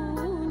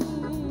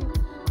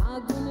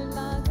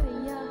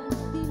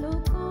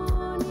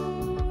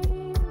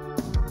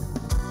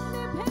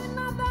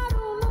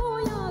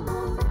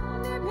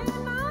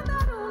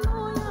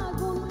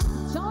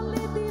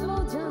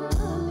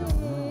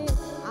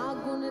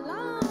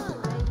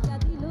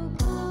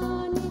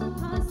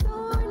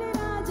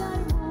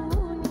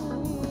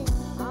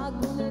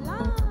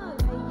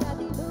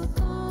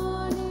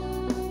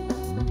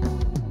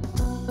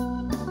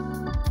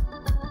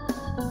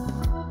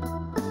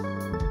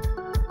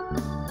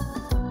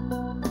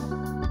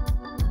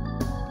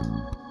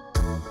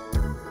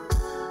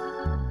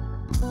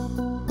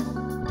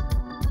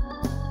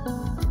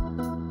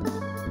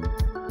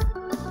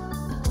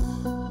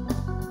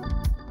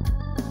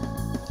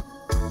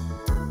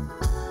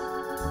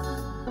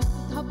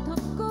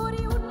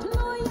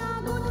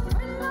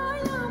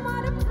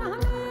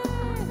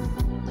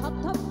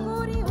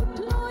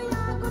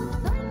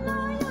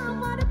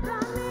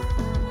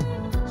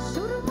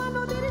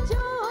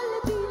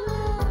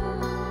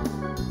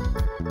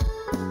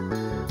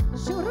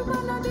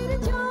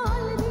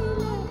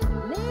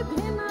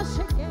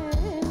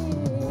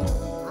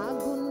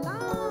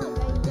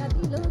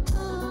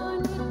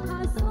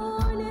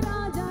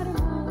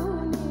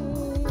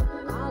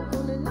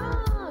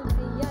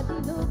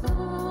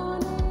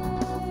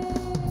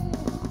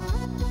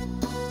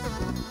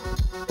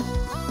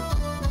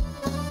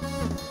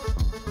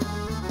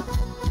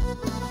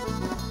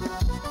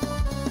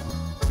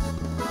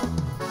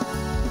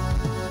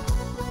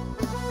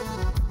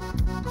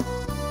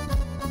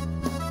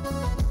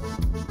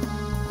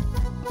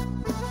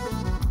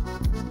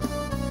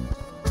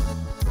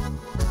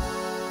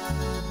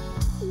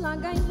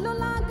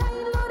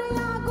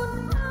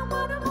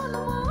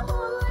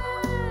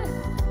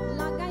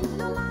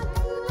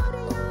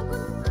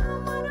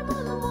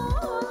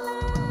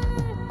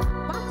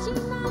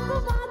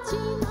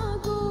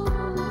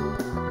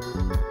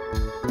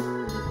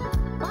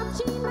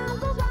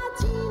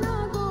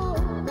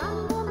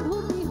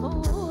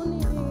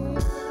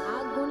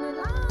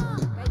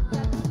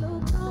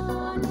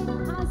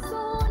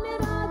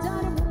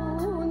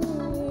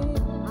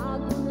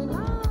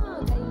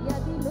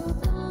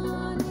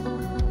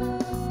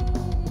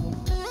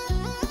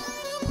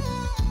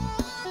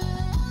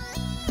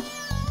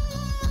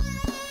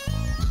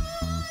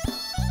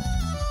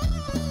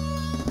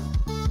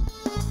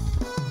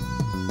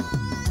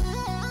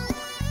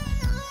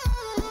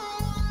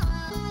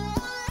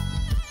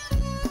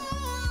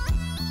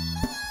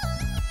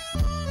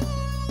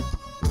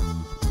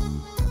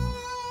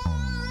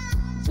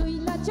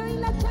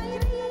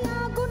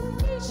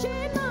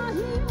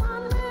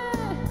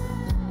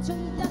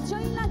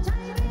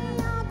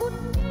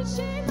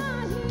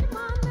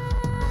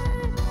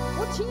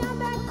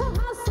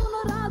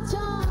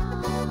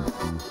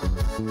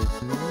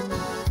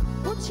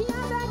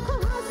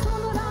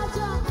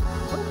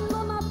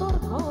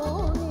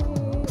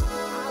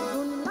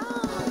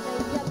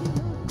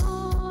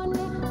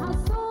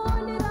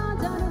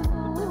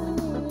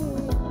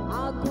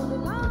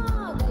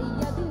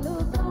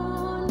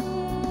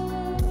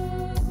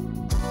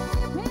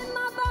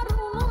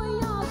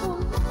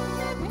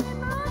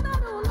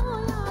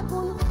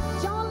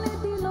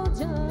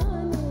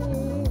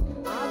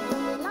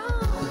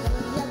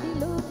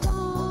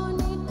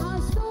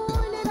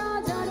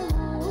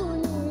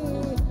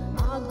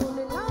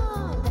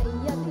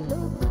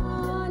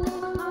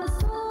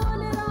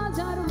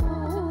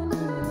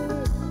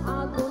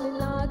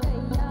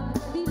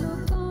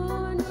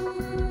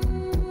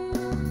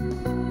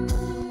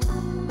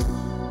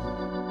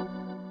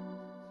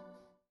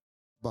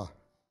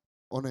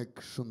 অনেক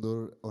সুন্দর,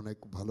 অনেক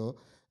ভালো,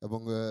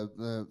 এবং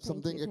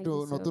সামথিং thank একটু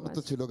you so নতুনত্ব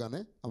much. ছিল গানে।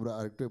 আমরা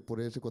আরেকটু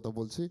পরে এসে কথা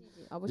বলছি,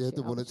 অবশ্যই,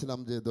 যেহেতু অবশ্যই। বলেছিলাম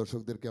যে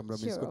দর্শকদেরকে আমরা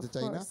মিস Sure, করতে of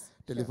চাই না। course,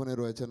 sure. টেলিফোনে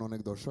রয়েছেন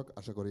অনেক দর্শক,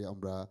 আশা করি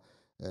আমরা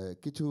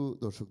কিছু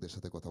দর্শকদের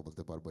সাথে কথা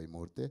বলতে পারবো এই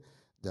মুহূর্তে।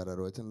 যারা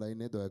রয়েছেন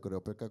লাইনে দয়া করে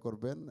অপেক্ষা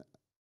করবেন।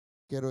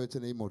 কে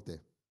রয়েছেন এই মুহূর্তে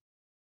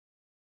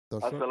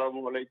দর্শক?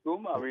 আসসালামু আলাইকুম,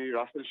 আমি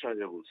রাসেল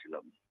শাহরিয়া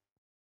বলছিলাম।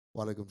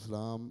 ওয়ালাইকুম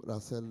সালাম,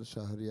 রাসেল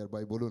শাহরিয়ার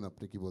ভাই, বলুন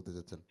আপনি কি বলতে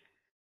চাচ্ছেন?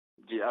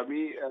 জি, আমি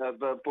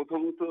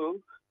প্রথমত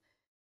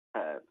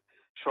হ্যাঁ,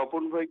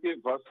 স্বপন ভাইকে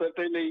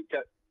ভার্সাটাইল এই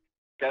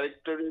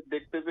ক্যারেক্টারে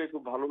দেখতে পেয়ে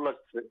খুব ভালো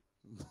লাগছে।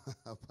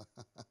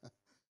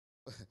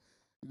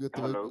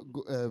 হ্যালো।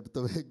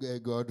 তবে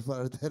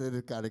গডফাদারের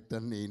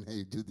ক্যারেক্টার নেই নাই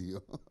যদিও।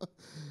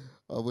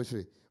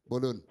 অবশ্যই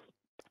বলুন,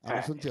 আমরা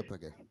হ্যাঁ। শুনছি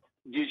আপনাকে।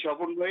 জি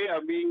স্বপন ভাই,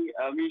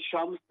 আমি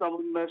শামস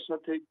তামান্নার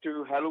সাথে একটু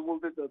হ্যালো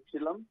বলতে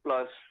চাচ্ছিলাম,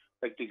 প্লাস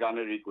একটি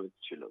গানের রিকোয়েস্ট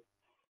ছিল।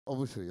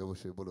 অবশ্যই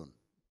অবশ্যই বলুন।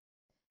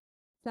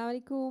 আসসালামু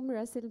আলাইকুম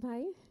রাসেল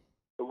ভাই।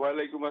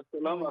 ওয়ালাইকুম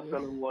আসসালাম। জি।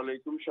 আসসালামু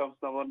আলাইকুম শামস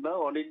তামান্না,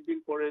 অনেকদিন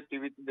পরে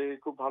টিভিতে দেখে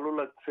খুব ভালো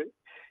লাগছে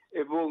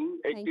এবং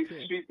একটি you.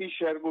 স্মৃতি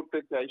শেয়ার করতে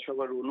চাই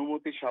সবার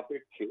অনুমতি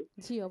সাপেক্ষে।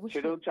 জি সেটা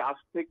অবশ্যই। হচ্ছে আজ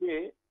থেকে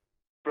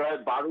প্রায়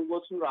 12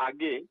 বছর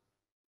আগে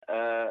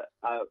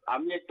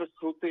আমি একটা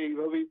শোতে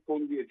এইভাবেই ফোন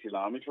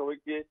দিয়েছিলাম। আমি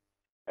সবাইকে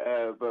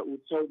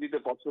উৎসাহ দিতে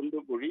পছন্দ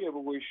করি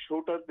এবং ওই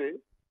শোটাতে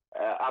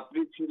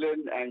আপনি ছিলেন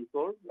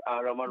অ্যাঙ্কর,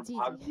 আর আমার জি, জি।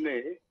 ভাগ্নে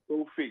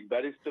তৌফিক,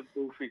 ব্যারিস্টার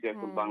তৌফিক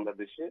এখন হ্যাঁ।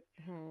 বাংলাদেশে,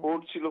 হ্যাঁ। ওর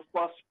ছিল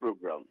ফার্স্ট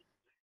প্রোগ্রাম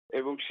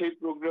এবং সেই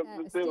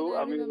প্রোগ্রামটাতেও Still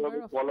I আমি remember, ওভাবে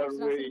of কলার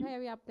course, হয়েই রাসেল ভাই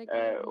আমি আপনাকে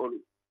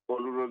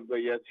অনুরোধ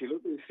ভাইয়া ছিল,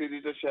 তো এই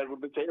সিডিটা শেয়ার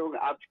করতে চাই এবং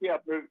আজকে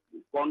আপনার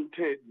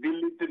কণ্ঠে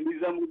দিল্লিতে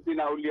নিজামুদ্দিন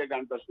আউলিয়া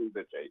গানটা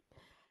শুনতে চাই।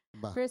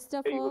 বাহ, First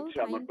of এই all, হচ্ছে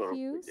আমার thank তরফ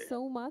you থেকে। so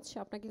much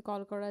আপনাকে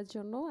কল করার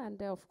জন্য, and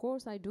of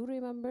course I do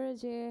remember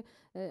যে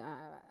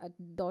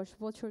 10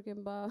 বছর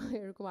কিংবা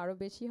এরকম আরো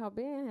বেশি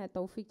হবে, হ্যাঁ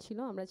তৌফিক ছিল,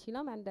 আমরা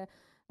ছিলাম, and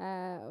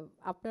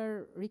আপনার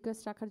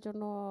রিকোয়েস্ট রাখার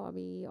জন্য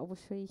আমি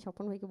অবশ্যই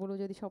স্বপন ভাইকে বলবো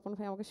যদি স্বপন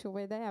ভাই আমাকে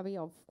সময় দেয় আমি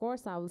of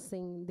course I will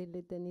sing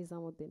দিল্লিতে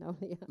নিজামুদ্দিন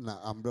আউলিয়া। না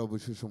আমরা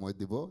অবশ্যই সময়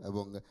দিব,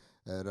 এবং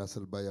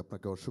রাসেল ভাই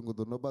আপনাকে অসংখ্য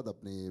ধন্যবাদ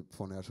আপনি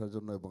ফোনে আসার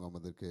জন্য এবং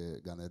আমাদেরকে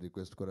গানের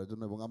রিকোয়েস্ট করার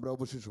জন্য, এবং আমরা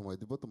অবশ্যই সময়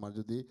দিব। তোমার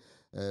যদি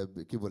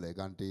কি বলে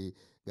গানটি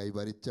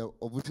গাইবার ইচ্ছা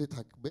অবশ্যই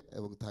থাকবে,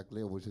 এবং থাকলে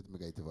অবশ্যই তুমি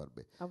গাইতে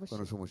পারবে, কোনো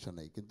অবশ্যই। সমস্যা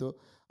নেই। কিন্তু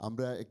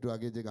আমরা একটু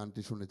আগে যে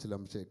গানটি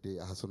শুনেছিলাম সে একটি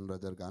হাসন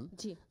রাজার গান।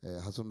 জি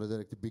হাসন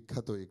রাজার একটি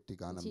বিখ্যাত একটি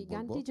গান জি, আমি বলবো।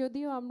 গানটি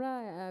যদিও আমরা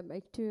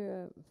একটু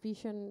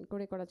ফিউশন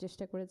করে করার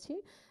চেষ্টা করেছি,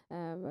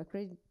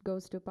 credit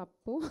goes to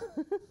Pappu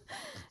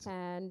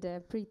and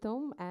Pritam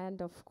and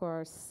of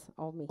course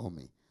অমি।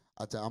 অমি,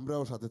 আচ্ছা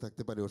আমরাও সাথে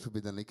থাকতে পারি,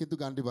 অসুবিধা নেই, কিন্তু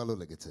গানটি ভালো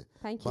লেগেছে।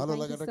 ভালো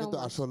লাগাটা কিন্তু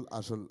আসল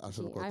আসল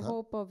আসল আই কথা।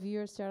 হোপ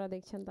ভিউয়ার্স যারা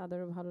দেখছেন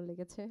তাদেরও ভালো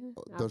লেগেছে,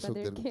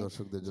 দর্শকদের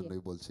আপনাদেরকে।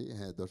 জন্যই বলছি,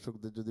 হ্যাঁ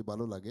দর্শকদের যদি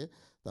ভালো লাগে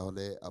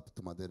তাহলে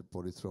তোমাদের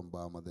পরিশ্রম বা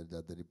আমাদের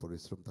যাদেরই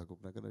পরিশ্রম থাকুক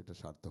না কেন এটা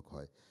সার্থক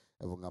হয়,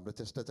 এবং আমরা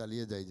চেষ্টা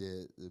চালিয়ে যাই যে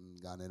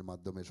গানের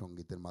মাধ্যমে,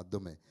 সঙ্গীতের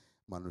মাধ্যমে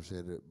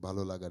মানুষের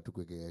ভালো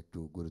লাগাটুকুকে একটু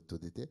গুরুত্ব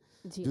দিতে।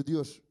 জি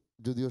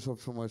যদিও সব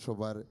সময়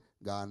সবার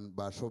গান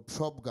বা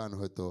সব গান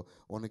হয়তো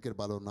অনেকের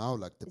ভালো নাও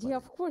লাগতে জি পারে,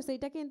 অফ কোর্স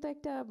এটা কিন্তু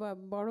একটা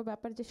বড়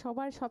ব্যাপার যে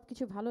সবার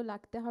সবকিছু ভালো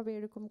লাগতে হবে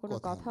এরকম কোনো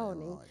কথাও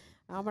নেই। নয়।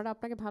 আমার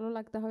আপনাকে ভালো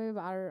লাগতে হবে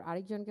আর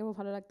আরেকজনকেও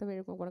ভালো লাগতে হবে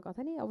এরকম কোনো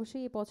কথা নেই।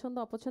 অবশ্যই এই পছন্দ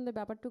অপছন্দের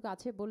ব্যাপারটুকু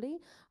আছে বলেই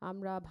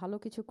আমরা ভালো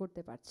কিছু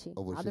করতে পারছি,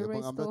 অবশ্যই, এবং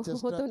আদারওয়াইজ আমরা তো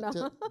হতো না।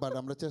 বাট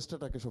আমরা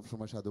চেষ্টাটাকে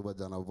সবসময় সাধুবাদ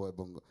জানাবো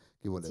এবং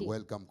কি বলে জি,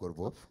 ওয়েলকাম করব।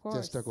 of course.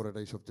 চেষ্টা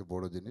করাটাই সবচেয়ে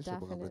বড় জিনিস,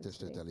 এবং আমরা Definitely.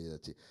 চেষ্টা চালিয়ে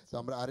যাচ্ছি। তো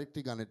আমরা আরেকটি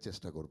গানের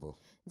চেষ্টা করব।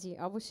 জি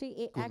অবশ্যই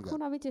কোন এখন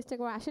গান? আমি চেষ্টা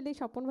করব, আসলে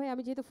স্বপন ভাই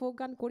আমি যেহেতু ফোক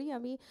গান করি,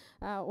 আমি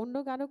অন্য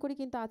গানও করি,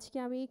 কিন্তু আজকে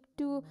আমি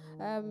একটু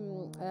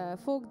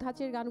ফোক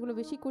ধাঁচের গানগুলো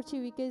বেশি করছি,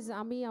 বিকজ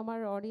আমি আমার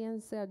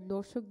অডিয়েন্স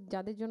দর্শক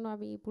যাদের জন্য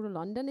আমি পুরো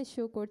লন্ডনে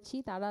শো করছি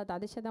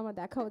তাদের সাথে আমার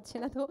দেখা হচ্ছে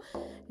না, তো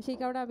সেই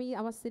কারণে আমি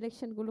আমার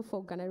সিলেকশনগুলো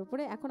ফোক গানের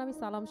উপরে। এখন আমি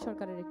সালাম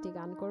সরকারের একটি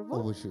গান করব,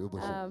 অবশ্যই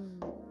অবশ্যই।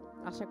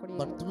 আশা করি।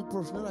 বাট তুমি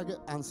প্রশ্নের আগে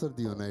আনসার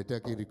দিও না,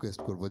 এটাকে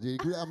রিকোয়েস্ট করবো যে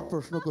এগুলো আমি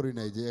প্রশ্ন করি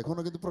নাই, যে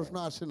এখনো কিন্তু প্রশ্ন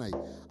আসে নাই,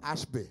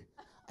 আসবে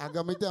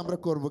আগামীতে আমরা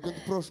করব,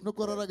 কিন্তু প্রশ্ন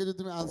করার আগে যদি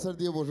তুমি আনসার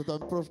দিয়ে বসো তো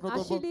আমি প্রশ্ন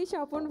করব। আসলে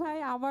স্বপন ভাই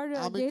আমার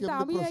আমি যেহেতু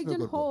কেমনে আমি প্রশ্ন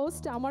একজন করব?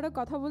 হোস্ট আমারও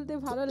কথা বলতে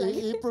ভালো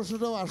লাগে, এই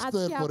প্রশ্নটাও আসতো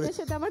আজকে এরপরে, আপনার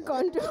সাথে আমার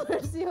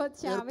কন্ট্রোভার্সি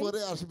হচ্ছে, আমি এরপরে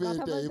আসবে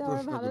কথা এটা, এই বলতে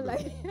আমার ভালো প্রশ্নগুলো।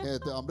 লাগে। হ্যাঁ,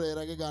 তো আমরা এর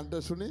আগে গানটা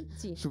শুনি।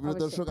 জি, সুপ্রিয়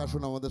অবশ্যই। দর্শক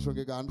আসুন আমাদের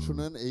সঙ্গে গান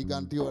শুনেন, এই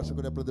গানটিও আশা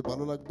করি আপনাদের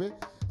ভালো লাগবে,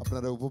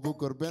 আপনারা উপভোগ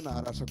করবেন,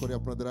 আর আশা করি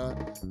আপনারা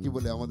কি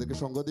বলে আমাদেরকে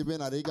সঙ্গ দিবেন,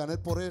 আর এই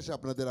গানের পরে এসে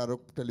আপনাদের আরো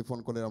টেলিফোন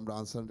কলে আমরা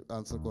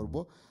আনসার করব।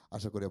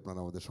 আশা করি আপনারা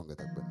আমাদের সঙ্গে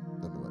থাকবেন।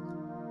 ধন্যবাদ।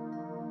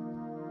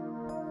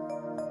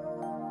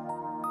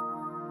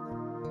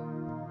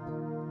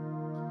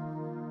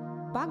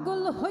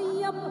 পাগল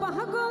হইয়া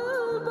পাগল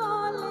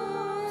বলে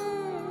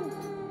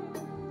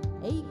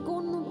এই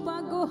কোন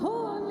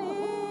পাগলে,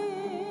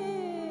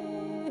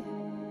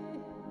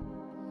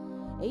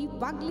 এই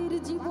পাগলির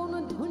জীবন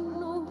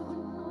ধন্য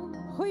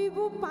হইব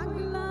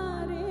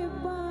পাগলারে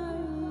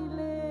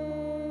পাইলে।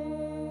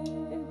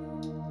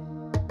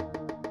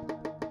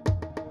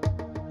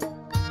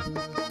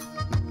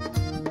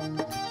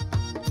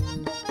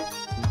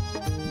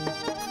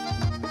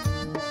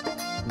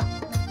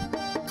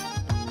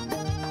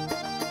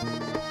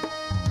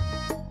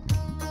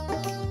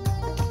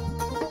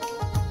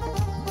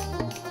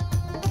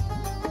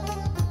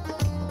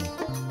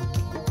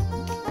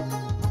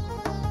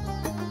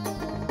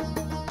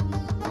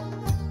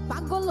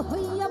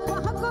 হইয়া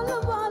পাগল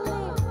বলে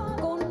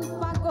কোন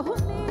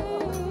পাগলে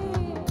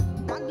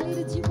পাগলির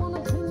জীবন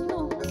ধন্য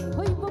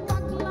হইব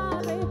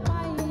পাগলারে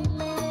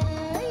পাইলে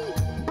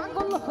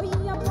পাগল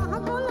হইয়া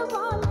পাগল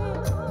বলে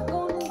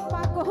কোন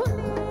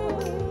পাগলে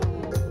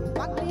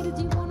পাগলির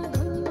জীবন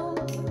ধন্য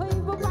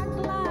হইব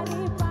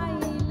পাগলারে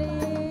পাইলে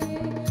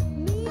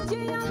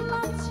নিজে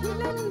আল্লাহ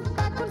ছিলেন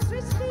পাগল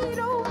সৃষ্টির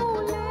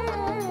মূলে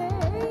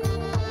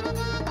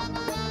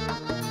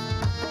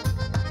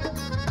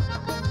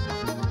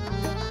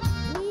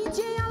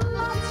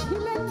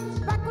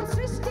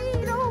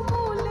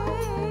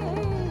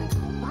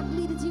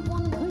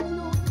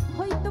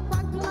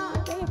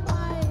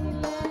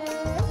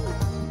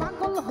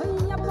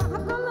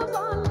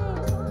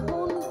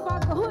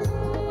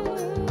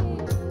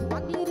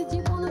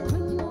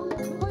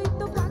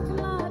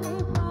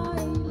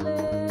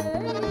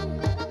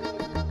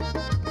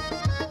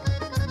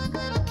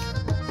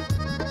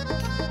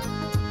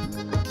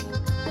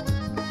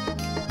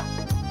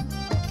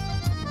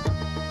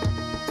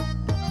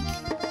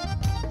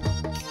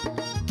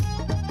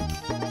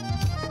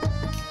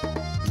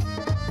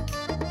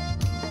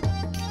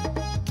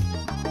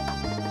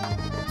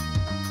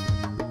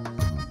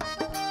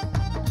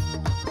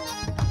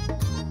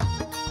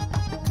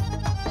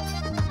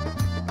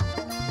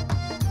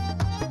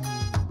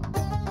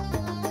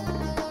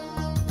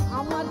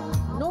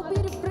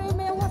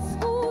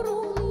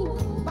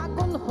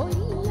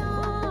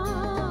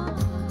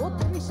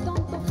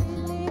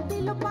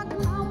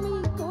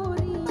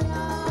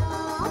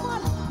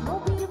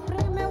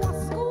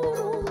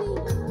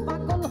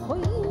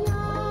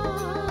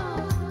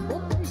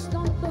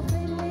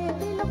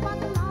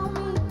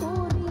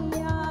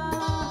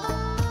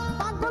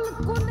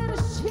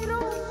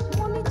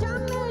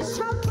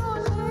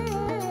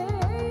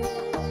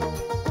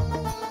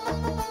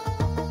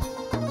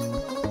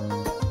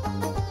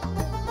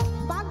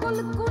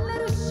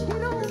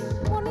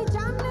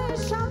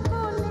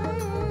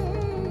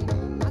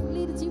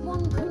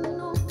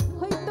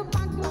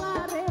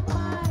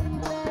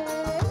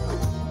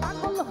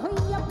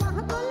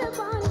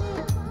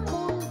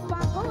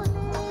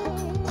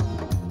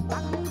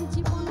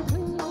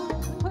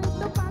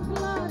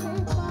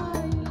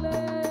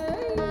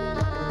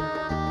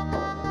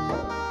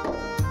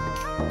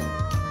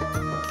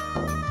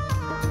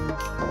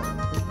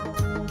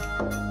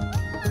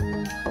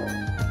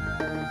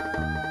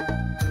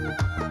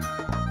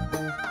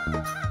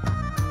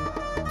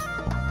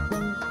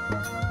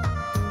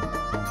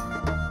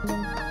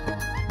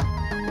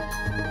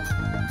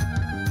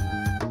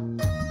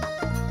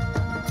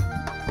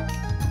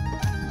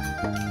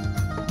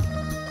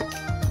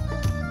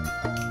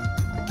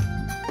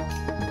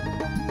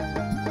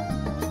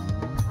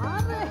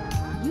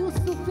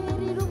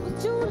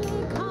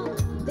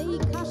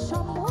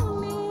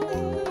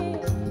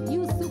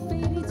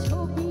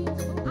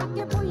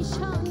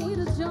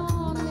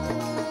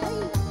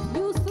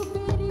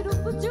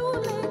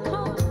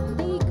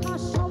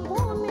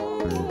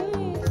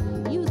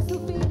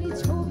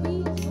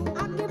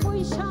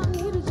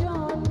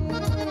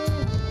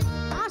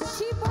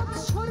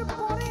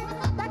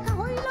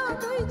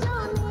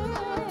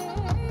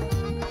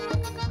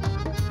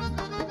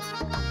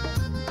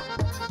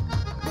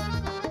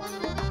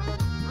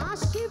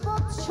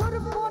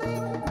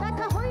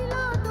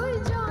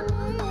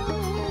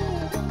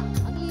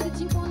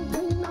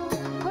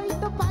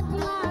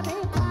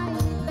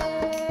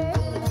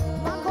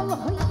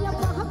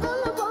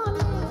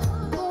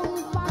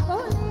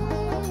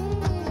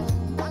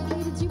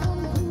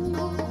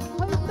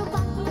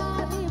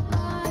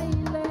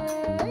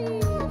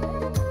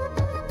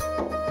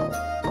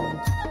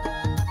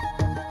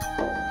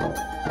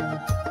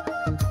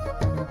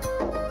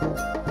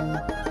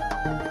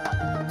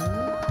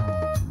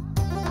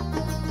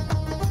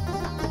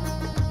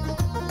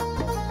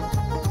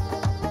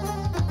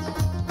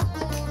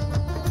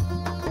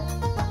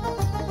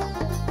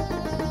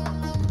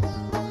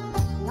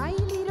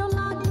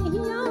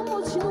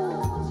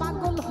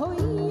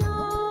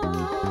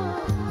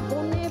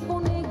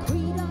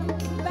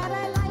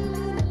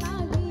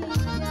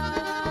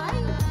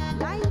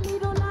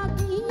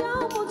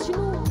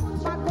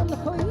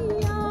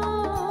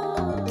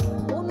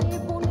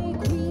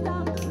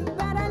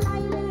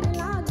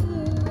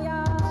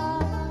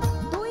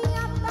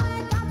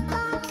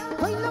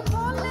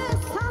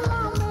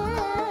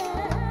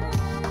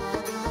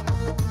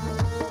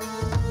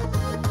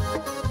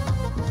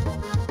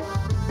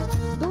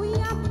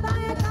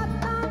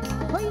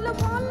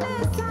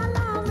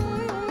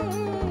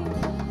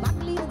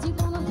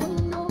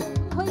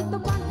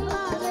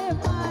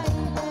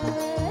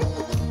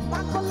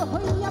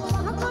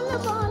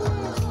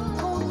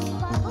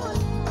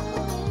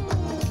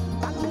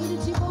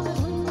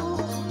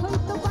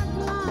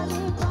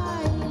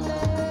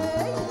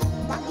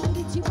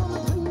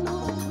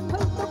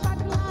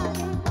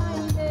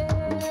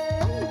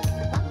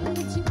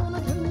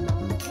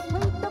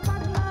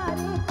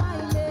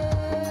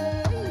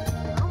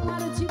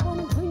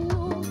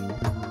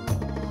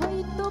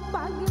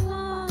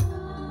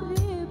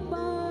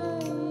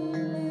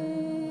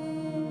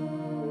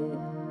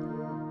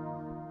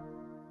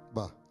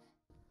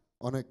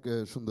অনেক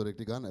সুন্দর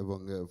একটি গান এবং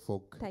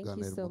ফোক Thank you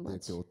গানের so মধ্যে much.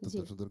 একটি অত্যন্ত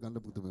জি। সুন্দর গান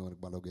এবং তুমি অনেক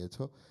ভালো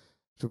গেয়েছো।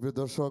 সুপ্রিয়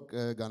দর্শক,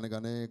 গানে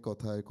গানে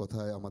কথায়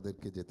কথায়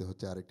আমাদেরকে যেতে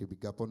হচ্ছে আরেকটি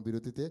বিজ্ঞাপন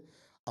বিরতিতে।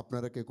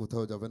 আপনারা কে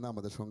কোথাও যাবেন না,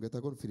 আমাদের সঙ্গে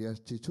থাকুন। ফিরে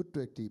আসছি ছোট্ট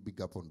একটি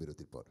বিজ্ঞাপন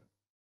বিরতির পর।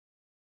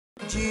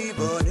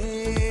 জীবনে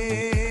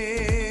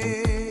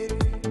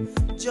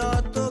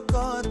যত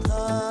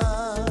কথা,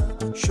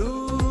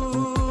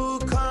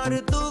 সুখ আর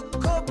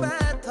দুঃখ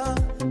ব্যথা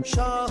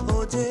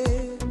সহজে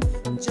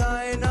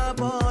যায় না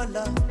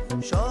বলা,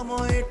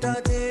 সময়টা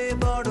যে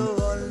বড়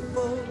অল্প,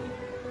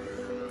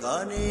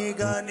 গানে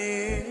গানে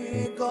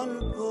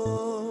গল্প।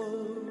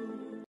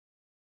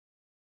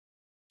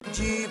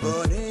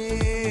 জীবনে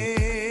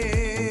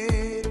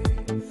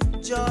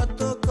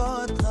যত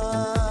কথা,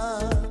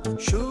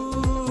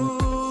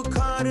 সুখ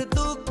আর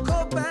দুঃখ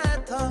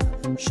ব্যথা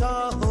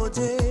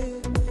সহজে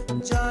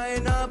যায়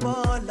না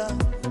বলা,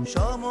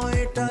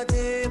 সময়টা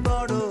যে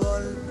বড়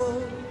অল্প,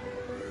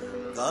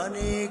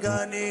 গানে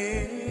গানে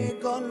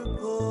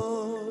গল্প।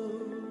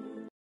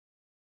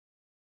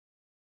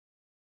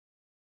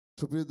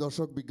 সুপ্রিয়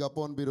দর্শক,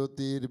 বিজ্ঞাপন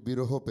বিরতির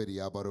বিরহ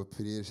পেরিয়ে আবারও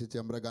ফিরে এসেছি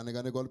আমরা গানে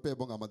গানে গল্পে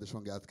এবং আমাদের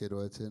সঙ্গে আজকে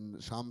রয়েছেন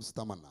শামস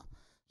তামান্না।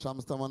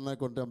 শামস তামান্নার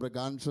কণ্ঠে আমরা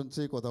গান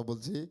শুনছি, কথা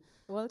বলছি।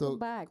 তো ওয়েলকাম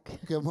ব্যাক।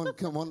 কেমন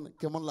কেমন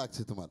কেমন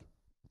লাগছে তোমার?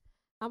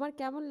 আমার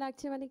কেমন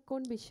লাগছে মানে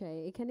কোন বিষয়ে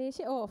এখানে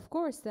এসে? ও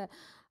অফকোর্স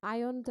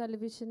আয়ন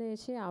টেলিভিশনে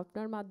এসে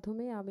আপনার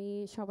মাধ্যমে আমি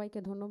সবাইকে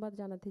ধন্যবাদ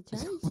জানাতে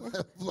চাই।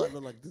 ভালো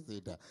লাগতেছে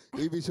এটা,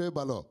 এই বিষয়ে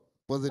ভালো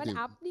মানে পজিটিভ।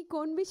 আপনি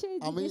কোন বিষয়ে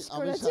আমি জিজ্ঞেস আমি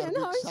করেছেন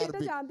সার্বিক আমি সেটা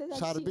সার্বিক জানতে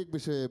চাচ্ছি। সার্বিক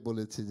বিষয়ে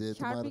বলেছি যে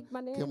তোমার সার্বিক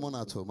মানে কেমন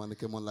আছো, মানে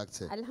কেমন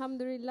লাগছে।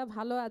 আলহামদুলিল্লাহ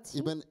ভালো আছি,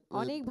 ইভেন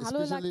অনেক ভালো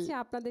লাগছে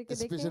আপনাদেরকে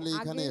দেখে। স্পেশালি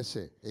এখানে আগে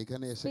এসে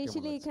কেমন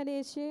স্পেশালি লাগছে? এখানে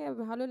এসে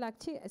ভালো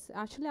লাগছে।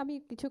 আসলে আমি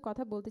কিছু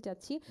কথা বলতে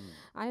চাচ্ছি।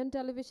 আয়ন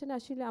টেলিভিশন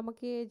আসলে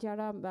আমাকে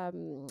যারা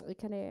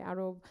এখানে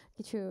আরো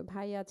কিছু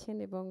ভাই আছেন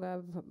এবং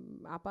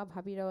আপা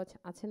ভাবিরাও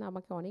আছেন,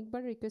 আমাকে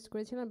অনেকবার রিকোয়েস্ট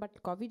করেছিলেন, বাট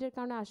কোভিডের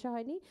কারণে আসা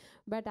হয়নি।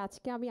 বাট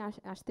আজকে আমি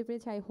আসতে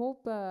পেরেছি। আই হোপ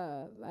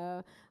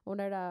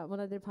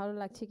ওনাদের ভালো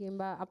লাগছে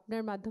কিংবা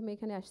আপনার মাধ্যমে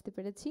এখানে আসতে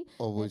পেরেছি।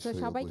 তো অবশ্যই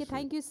সবাইকে অবশ্যই।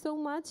 Thank you so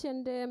much.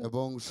 And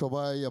এবং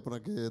সবাই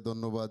আপনাকে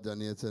ধন্যবাদ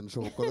জানিয়েছেন।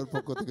 সকলের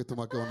পক্ষ থেকে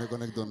তোমাকে অনেক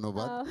অনেক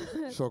ধন্যবাদ।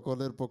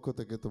 সকলের পক্ষ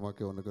থেকে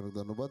তোমাকে অনেক অনেক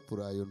ধন্যবাদ,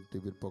 পুরো আয়ন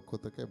টিভির পক্ষ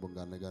থেকে এবং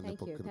গানে গানে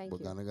Thank you, thank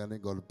you. গানে গানে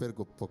গল্পের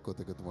পক্ষ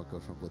থেকে তোমাকে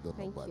অসংখ্য থ্যাংক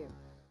ধন্যবাদ। ইউ।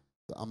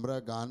 তো আমরা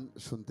গান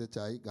শুনতে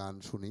চাই, গান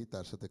শুনি,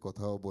 তার সাথে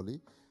কথাও বলি।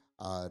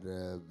 আর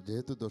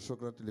যেহেতু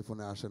দর্শকরা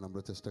টেলিফোনে আসেন,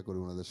 আমরা চেষ্টা করি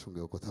ওনাদের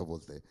সঙ্গেও কথা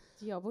বলতে।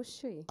 জি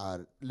অবশ্যই। আর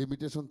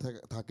লিমিটেশন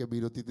থাকে,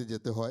 বিরতিতে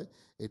যেতে হয়,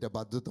 এটা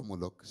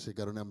বাধ্যতামূলক। সে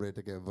কারণে আমরা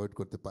এটাকে অ্যাভয়েড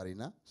করতে পারি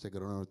না। সে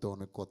কারণে হয়তো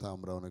অনেক কথা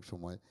আমরা অনেক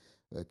সময়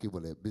কি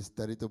বলে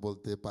বিস্তারিত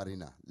বলতে পারি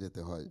না,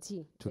 যেতে হয় জি,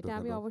 এটা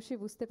আমি ছোটখাটো। অবশ্যই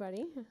বুঝতে পারি।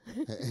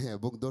 হ্যাঁ,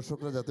 এবং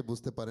দর্শকরা যাতে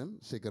বুঝতে পারেন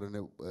সে কারণে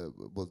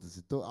বলতেছি।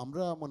 তো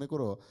আমরা মনে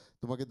করো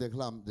তোমাকে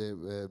দেখলাম যে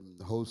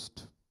হোস্ট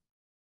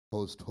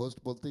হোস্ট হোস্ট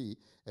বলতেই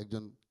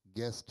একজন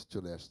গেস্ট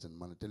চলে আসছেন,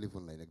 মানে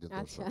টেলিফোন লাইনে একজন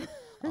আচ্ছা।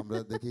 দর্শক। আমরা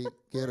দেখি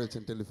কে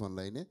রয়েছেন টেলিফোন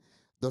লাইনে।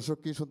 দর্শক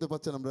কি শুনতে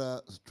পাচ্ছেন? আমরা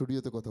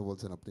স্টুডিওতে কথা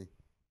বলছেন আপনি।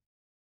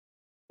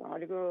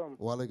 আসসালামাইকুম।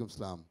 ওয়ালাইকুম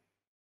সালাম।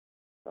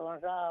 তোমার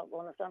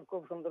অনুষ্ঠান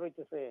খুব সুন্দর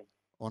হইতেছে।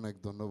 অনেক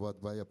ধন্যবাদ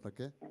ভাই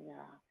আপনাকে।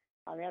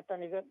 আমি একটা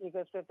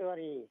রিকোয়েস্ট করতে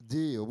পারি?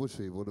 জি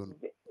অবশ্যই, বলুন।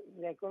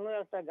 যে কোনো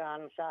একটা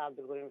গান শাহ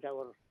আব্দুল করিম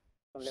সাগর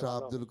শুনলে শাহ ভালো।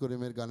 আব্দুল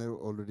করিমের গানের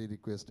অলরেডি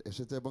রিকোয়েস্ট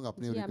এসেছে এবং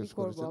আপনিও জি আমি রিকোয়েস্ট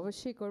করব, করেছেন।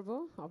 অবশ্যই করব,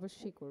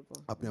 অবশ্যই করব।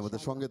 আপনি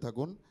আমাদের সঙ্গে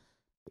থাকুন।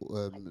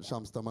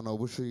 শামস তামান্না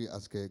অবশ্যই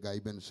আজকে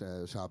গাইবেন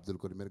শাহ আব্দুল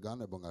করিমের গান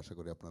এবং আশা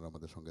করি আপনারা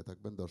আমাদের সঙ্গে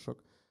থাকবেন। দর্শক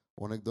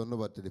অনেক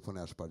ধন্যবাদ টেলিফোনে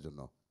আসবার জন্য।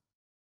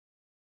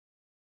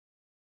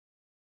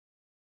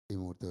 এই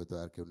মুহূর্তে হয়তো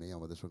আর কেউ নেই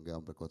আমাদের সঙ্গে।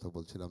 আমরা কথা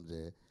বলছিলাম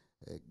যে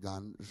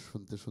গান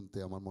শুনতে শুনতে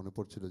আমার মনে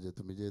পড়ছিল যে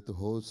তুমি যেহেতু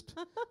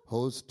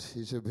হোস্ট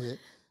হিসেবে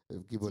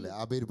কি বলে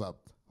আবির্ভাব,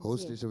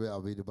 হোস্ট হিসেবে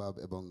আবির্ভাব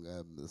এবং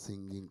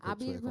সিঙ্গিং করছো এখন।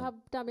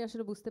 আবির্ভাবটা আমি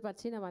আসলে বুঝতে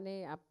পারছি না, মানে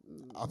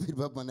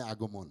আবির্ভাব মানে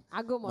আগমন,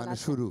 আগমন মানে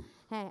আচ্ছা। শুরু।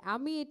 হ্যাঁ,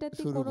 আমি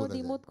এটাতে শুরু কোনো বলা যায়।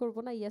 দ্বিমত করব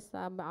না। ইয়েস,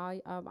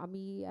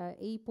 আমি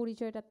এই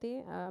পরিচয়টাতে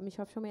আমি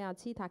সবসময়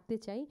আছি, থাকতে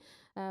চাই।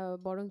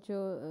 বরঞ্চ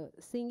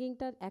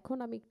সিঙ্গিংটা এখন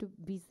আমি একটু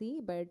busy,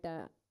 but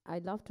I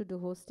love to do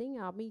hosting.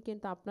 আমি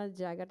কিন্তু আপনার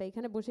জায়গাটা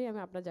এখানে বসেই আমি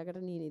আপনার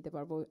জায়গাটা নিয়ে নিতে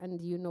পারবো। And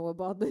you know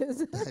about this.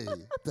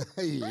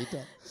 তাই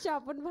এটা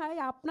স্বপন ভাই,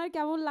 আপনার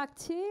কেমন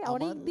লাগছে?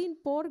 অনেকদিন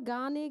পর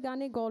গানে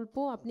গানে গল্প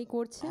আপনি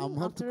করছেন আমার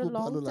তো আফটার আ খুব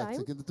লং ভালো টাইম।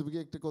 লাগছে। কিন্তু তুমি কি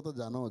একটা কথা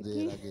জানো যে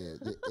এর আগে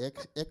যে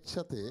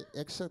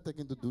একসাথে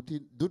কিন্তু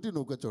দুটি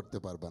নৌকা চড়তে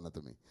পারবা না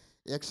তুমি।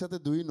 একসাথে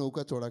দুই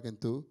নৌকা চড়া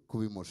কিন্তু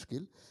খুবই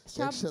মুশকিল।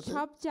 একসাথে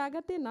সব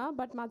জায়গাতে না,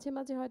 বাট মাঝে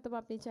মাঝে হয়তো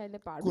আপনি চাইলে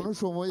পারবেন। কোনো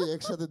সময়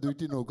একসাথে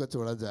দুইটি নৌকা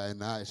চড়া যায়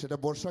না, সেটা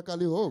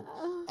বর্ষাকালই হোক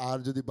আর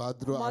যদি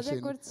ভাদ্র মজা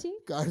আশ্বিন করছি।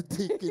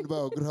 কার্তিক কিংবা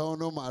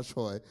অগ্রহায়ণ মাস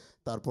হয়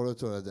তারপরেও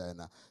চড়া যায়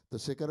না। তো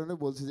সে কারণে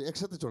বলছি যে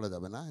একসাথে চড়া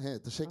যাবে না। হ্যাঁ,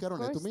 তো সে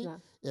কারণে course তুমি না।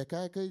 একা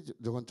একাই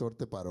যখন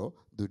চড়তে পারো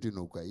দুইটি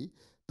নৌকাই,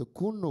 তো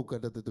কোন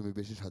নৌকাটাতে তুমি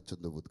বেশি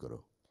স্বাচ্ছন্দ্য বোধ করো?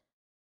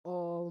 ও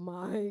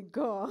মাই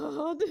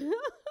god.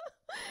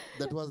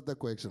 That was the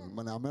question.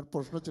 মানে আমার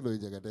প্রশ্ন ছিল ওই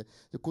জায়গাটায়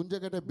যে কোন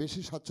জায়গাটায়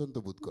বেশি স্বাচ্ছন্দ্য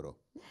বোধ করো?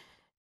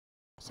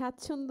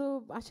 স্বাচ্ছন্দ্য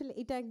আসলে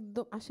এটা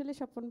একদম আসলে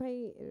স্বপন ভাই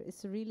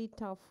ইটস রিয়েলি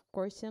টাফ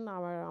কোয়েশ্চেন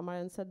আমার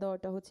অ্যান্সার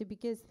দেওয়াটা হচ্ছে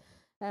বিকজ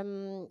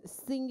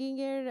সিঙ্গিং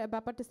এর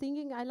ব্যাপারটা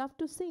singing I love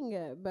to Singh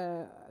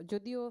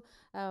যদিও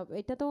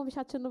এটা তো আমি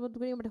স্বাচ্ছন্দ্য বোধ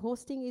করি but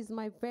hosting is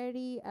my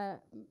very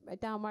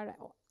এটা আমার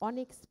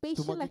অনেক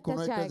স্পেশাল একটা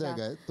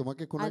জায়গা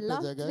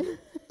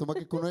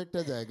তোমাকে কোনো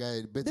একটা জায়গায়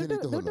বেছে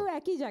নিতে হলো দুটো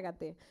একই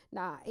জায়গাতে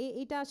না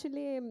এটা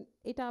আসলে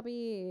এটা আমি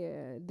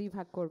দুই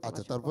ভাগ করব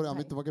আচ্ছা তারপরে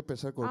আমি তোমাকে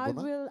প্রেসার করব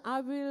না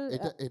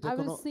I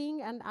will sing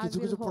and I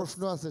will কিছু host.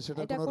 প্রশ্ন আছে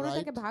সেটা এটা কোনো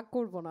কোনোটাকে রাইট ভাগ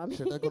করব না আমি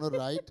সেটা কোনো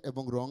রাইট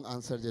এবং রং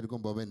আনসার যেরকম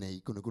ভাবে নেই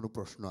কোনো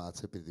প্রশ্ন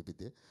আছে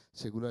পৃথিবীতে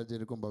সেগুলোর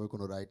যেরকম ভাবে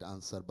কোনো রাইট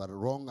আনসার বা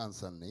রং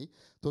আনসার নেই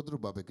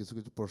তদ্রূপ ভাবে কিছু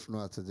প্রশ্ন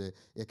আছে যে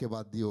একে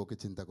বাদ দিয়ে ওকে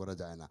চিন্তা করা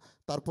যায় না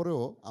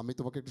তারপরেও আমি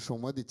তোমাকে একটু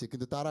সময় দিচ্ছি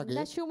কিন্তু তার আগে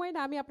না সময় না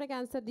আমি আপনাকে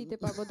অ্যানসার দিতে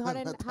পারবো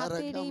ধরেন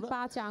হাতের এই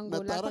 5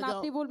 আঙ্গুল এখন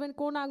আপনি বলবেন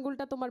কোন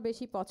আঙ্গুলটা তোমার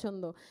বেশি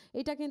পছন্দ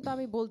এটা কিন্তু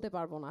আমি বলতে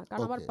পারবো না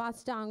কারণ আমার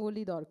 5টা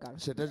আঙ্গুলই দরকার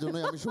সেটার জন্য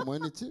আমি সময়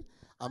নিচ্ছি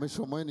আমি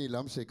সময়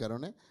নিলাম সেই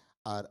কারণে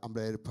আর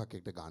আমরা এর ফাঁকে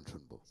একটা গান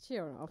শুনবো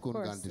শিওর অফ কোন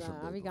কোর্স গানটি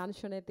শুনবো আমি গান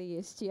শুনতেই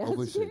এসেছি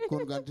অবশ্যই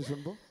কোন গানটি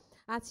শুনবো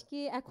আজকে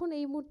এখন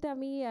এই মুহূর্তে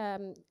আমি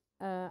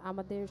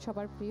আমাদের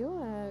সবার প্রিয়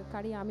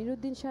কারি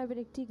আমিরউদ্দিন সাহেবের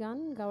একটি গান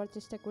গাওয়ার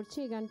চেষ্টা করছি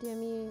এই গানটি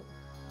আমি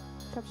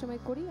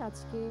সবসময় করি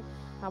আজকে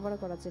আবারও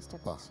করার চেষ্টা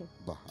করছি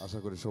বাহ আশা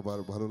করি সবার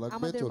ভালো লাগবে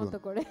আমাদের মতো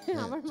করে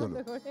আমার মতো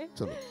করে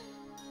চলো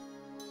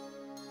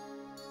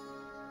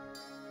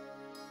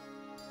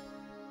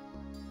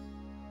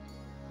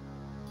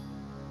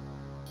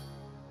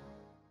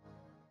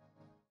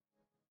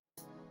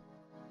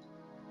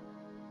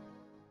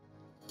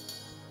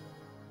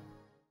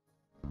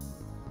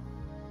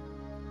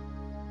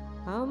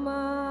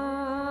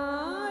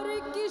আমার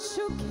কি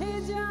সুখে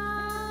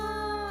যায়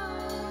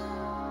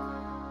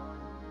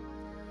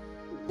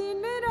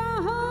দিন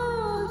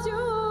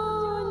রজনী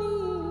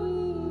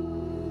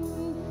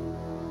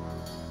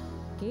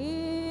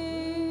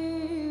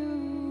কেউ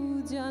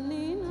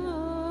জানে না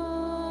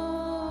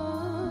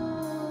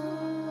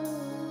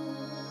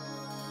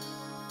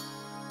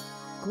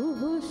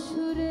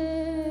কুহুসুরে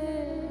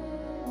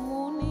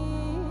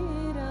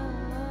মনের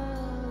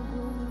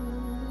আগুন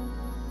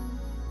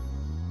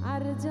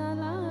আর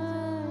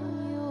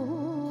জ্বালাইও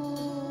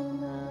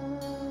না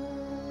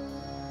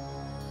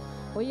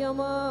ওই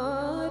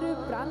আমার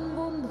প্রাণ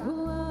বন্ধু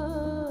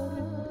আর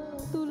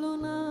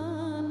তুলনা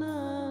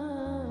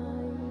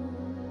নাই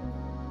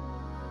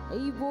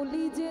এই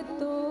বলি যে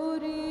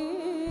তোরে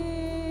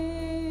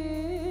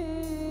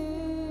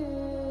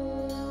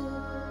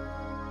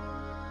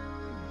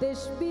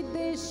দেশ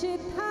বিদেশে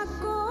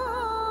থাকো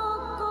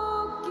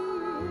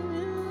কোকিল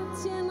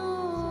চেনো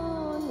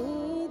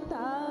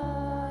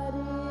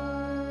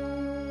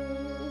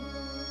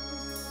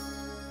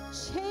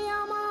সে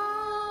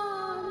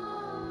আমার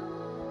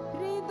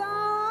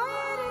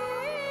হৃদয়ের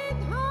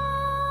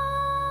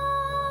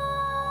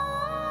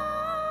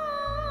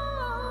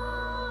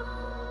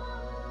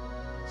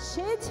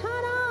সে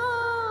ছাড়া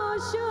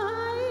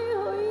সহায়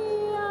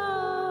হইয়া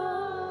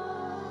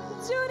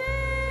জুড়ে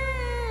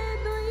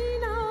দুই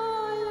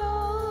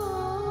নয়ন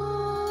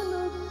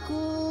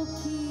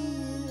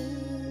কোকিল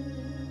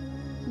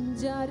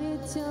যারে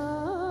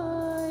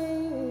চায়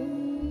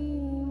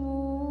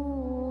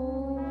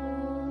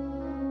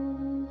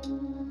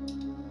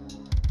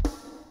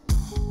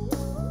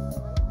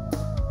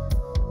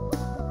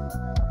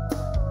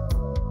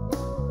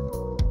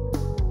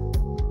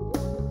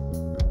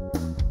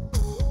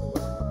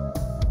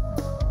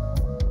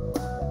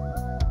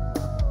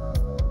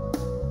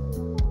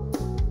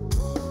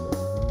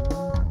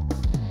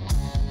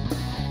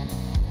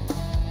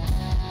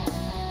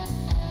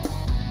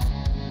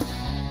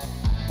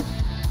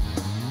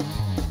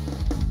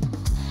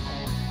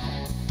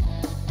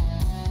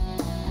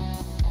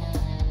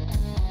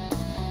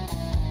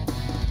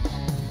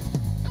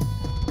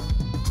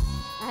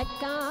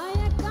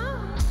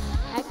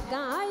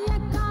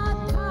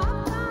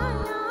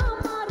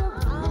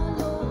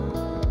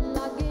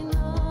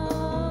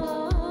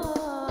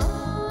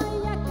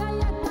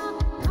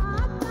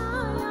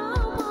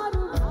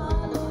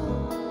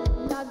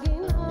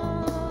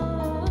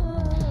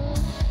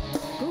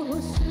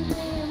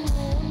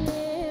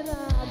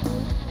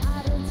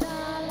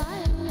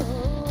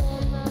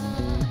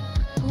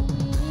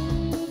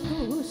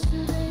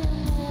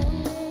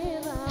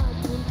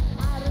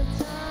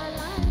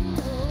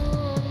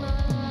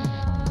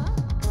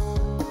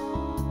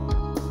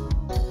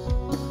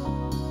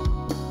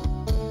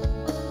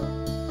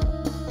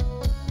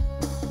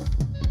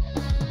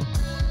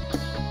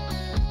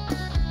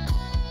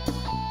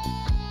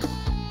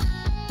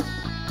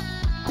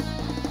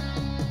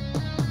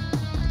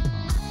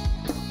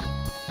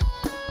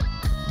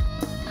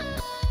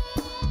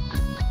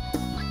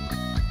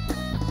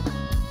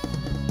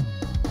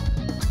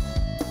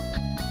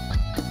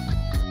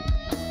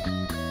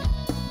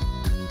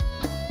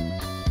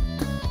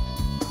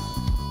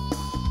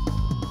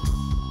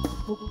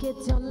বুকে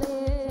চলে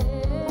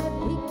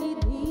ধিকি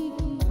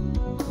ধিকি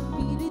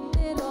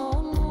পীড়িতের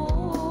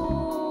অনল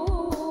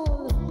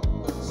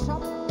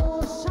সপ্ত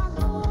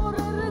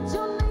সাগরের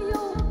জন্য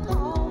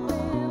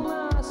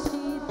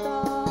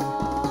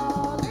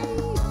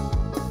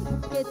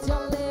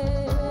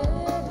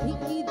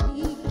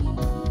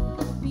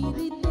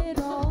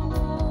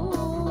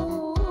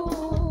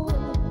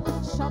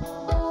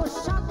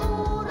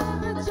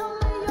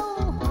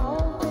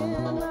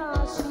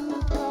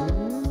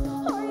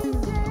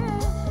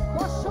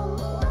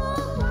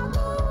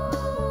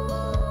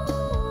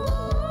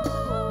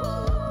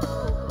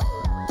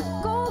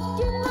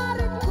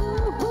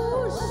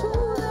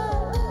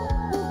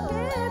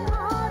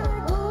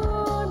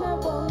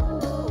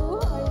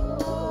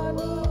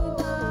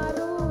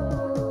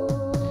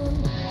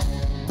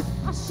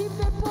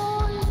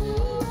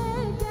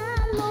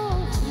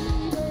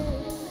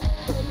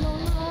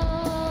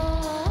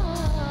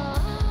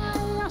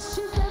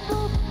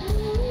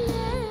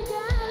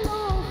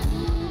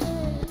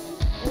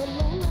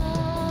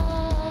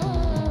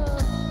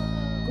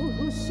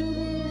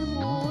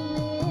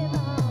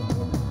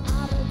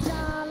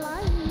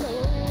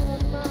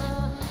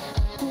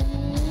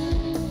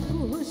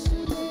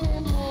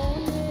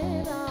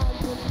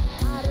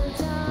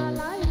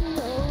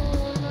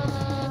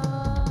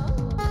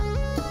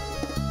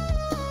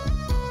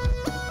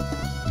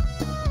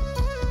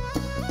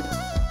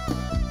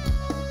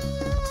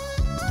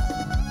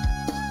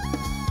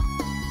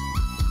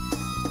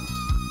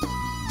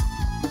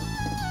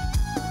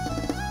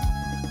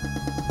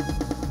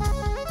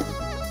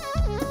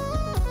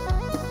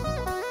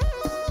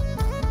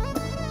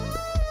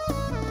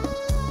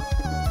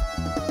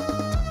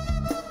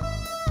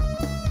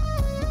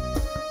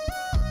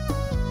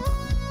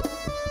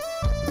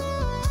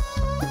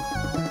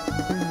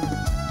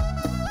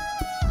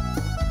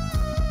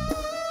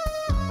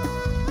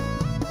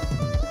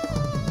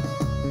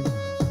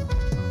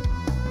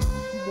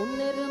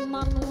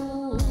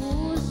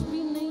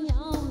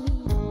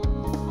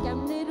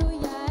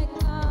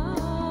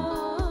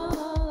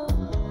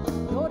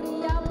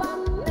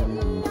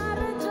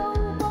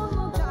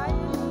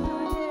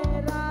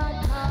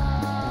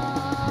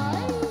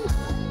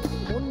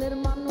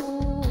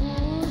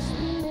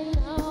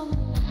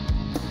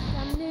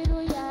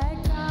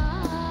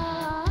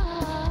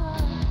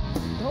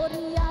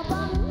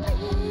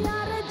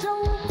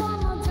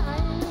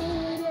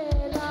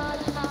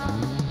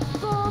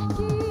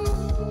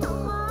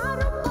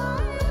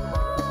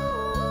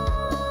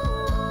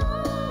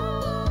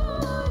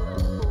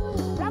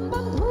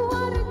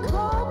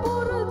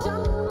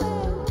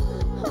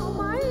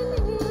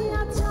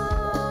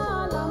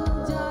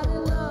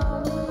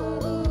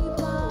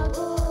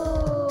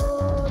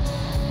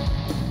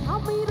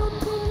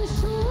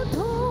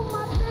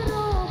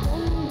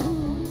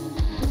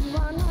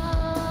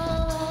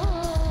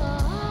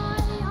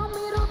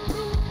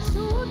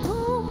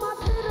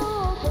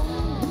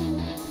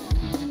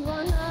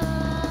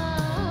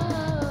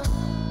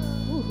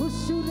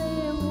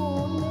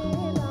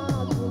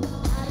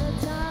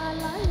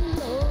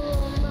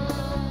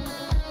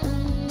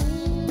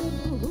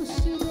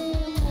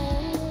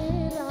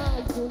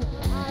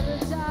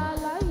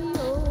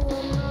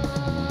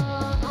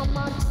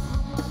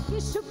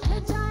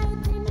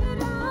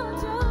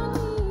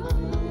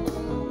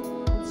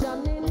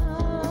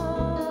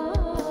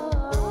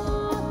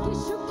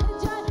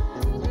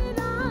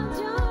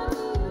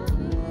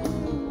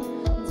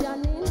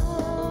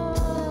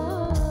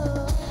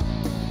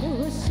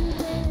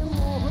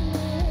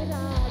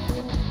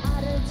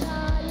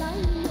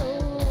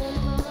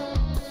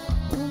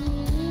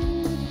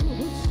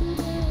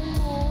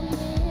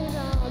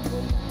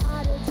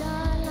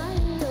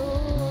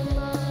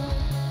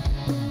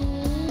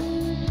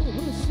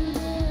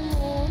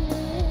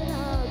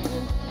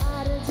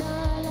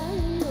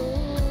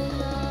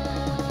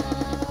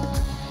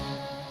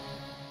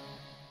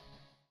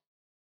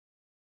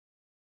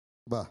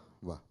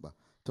বাহ বাহ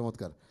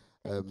চমৎকার।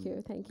 Thank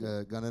you thank you.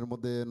 গানের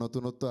মধ্যে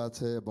নতুনত্ব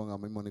আছে এবং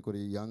আমি মনে করি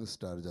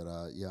ইয়াংস্টার যারা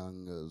ইয়াং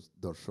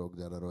দর্শক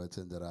যারা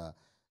রয়েছেন যারা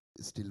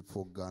স্টিল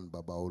ফোক গান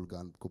বা বাউল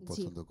গান খুব জি।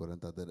 পছন্দ করেন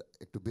তাদের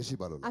একটু বেশি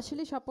ভালো লাগে।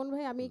 আসলে স্বপন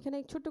ভাই আমি এখানে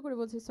ছোট্ট করে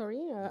বলছি সরি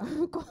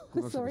কোনো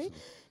সরি, সমস্যা নেই।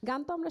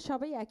 গান তো আমরা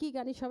সবাই একই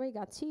গানই সবাই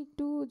গাচ্ছি,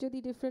 একটু যদি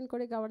ডিফারেন্ট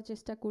করে গাওয়ার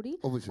চেষ্টা করি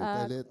অবশ্যই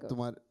তাহলে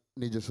তোমার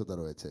নিজস্বতা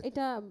রয়েছে।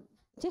 এটা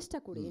চেষ্টা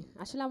করি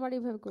আসলে আমার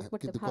এইভাবে করতে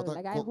কিন্তু ভালো কথা-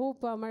 লাগে। আই হোপ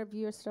আমার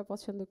ভিউয়ার্সরা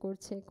পছন্দ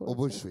করছে।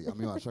 অবশ্যই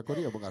আমিও আশা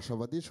করি এবং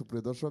আশাবাদী।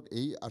 সুপ্রিয় দর্শক,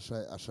 এই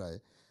আশায়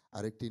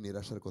আরেকটি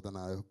নিরাশার কথা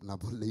না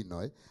বললেই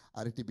নয়,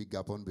 আরেকটি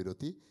বিজ্ঞাপন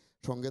বিরতি।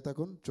 সঙ্গে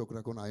থাকুন, চোখ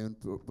রাখুন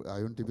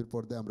আয়ন টিভির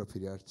পর্দায়। আমরা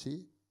ফিরে আসছি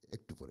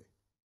একটু পরে।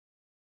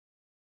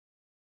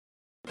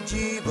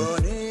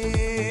 জীবনে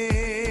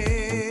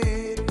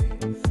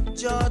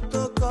যত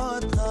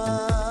কথা,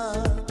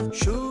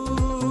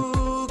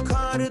 সুখ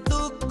আর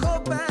দুঃখ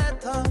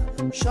ব্যথা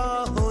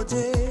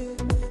সহজে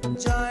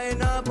যায়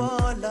না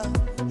বলা,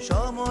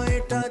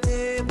 সময়টা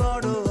যে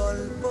বড়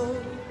অল্প,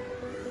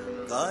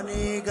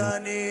 গানে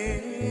গানে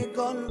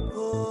গল্প।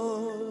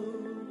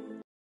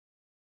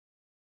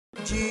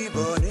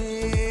 জীবনে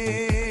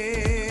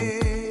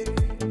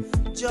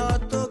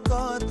যত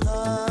কথা,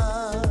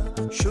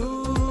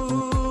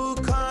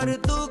 সুখ আর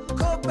দুঃখ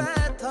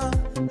ব্যথা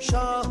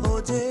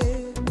সহজে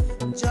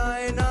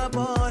যায় না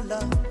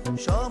বলা,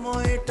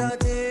 সময়টা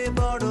যে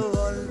বড়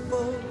অল্প,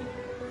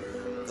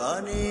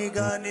 গানে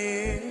গানে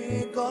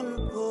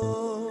গল্প।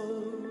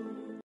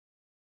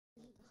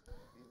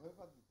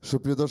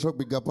 সুপ্রিয় দর্শক,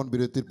 বিজ্ঞাপন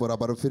বিরতির পর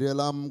আবারও ফিরে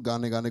এলাম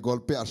গানে গানে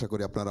গল্পে। আশা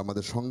করি আপনারা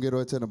আমাদের সঙ্গে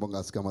রয়েছেন এবং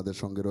আজকে আমাদের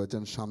সঙ্গে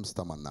রয়েছেন শামস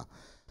তামান্না।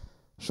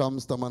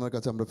 শামস তামান্নার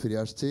কাছে আমরা ফিরে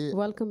আসছি।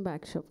 ওয়েলকাম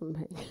ব্যাক স্বপন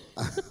ভাই।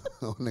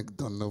 অনেক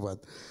ধন্যবাদ।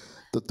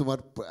 তো তোমার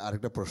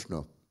আরেকটা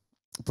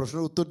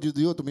প্রশ্নের উত্তর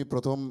যদিও তুমি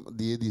প্রথম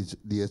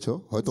দিয়েছো,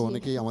 হয়তো জি।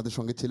 অনেকেই আমাদের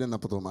সঙ্গে ছিলেন না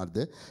প্রথম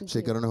আর্ধে,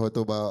 সেই কারণে হয়তো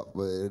বা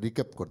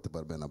রিক্যাপ করতে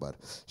পারবেন আবার,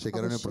 সেই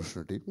কারণে অবশ্যই।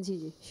 প্রশ্নটি। জি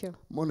জি শিওর।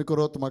 মনে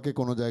করো তোমাকে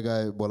কোনো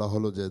জায়গায় বলা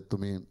হলো যে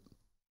তুমি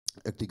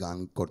একটি গান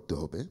করতে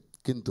হবে,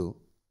 কিন্তু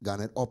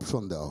গানের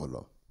অপশন দেওয়া হলো,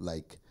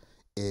 লাইক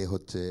এ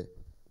হচ্ছে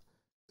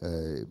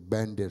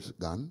ব্যান্ডের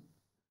গান,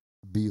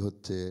 বি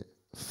হচ্ছে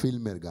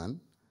ফিল্মের গান,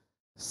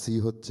 সি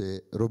হচ্ছে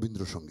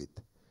রবীন্দ্রসঙ্গীত।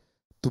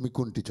 তুমি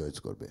কোনটি চয়েস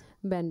করবে?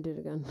 ব্যান্ডের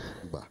গান।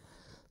 বাহ।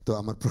 তো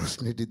আমার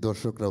প্রশ্নটি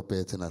দর্শকরাও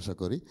পেয়েছেন আশা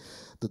করি।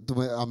 তো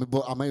তুমি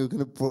আমি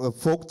ওইখানে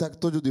ফোক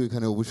থাকতো, যদি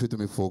ওইখানে অবশ্যই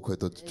তুমি ফোক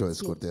হয়তো চয়েস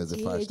জি, করতে অ্যাজ এ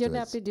জি, ফার্স্ট এই জন্য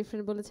চয়েস। আপনি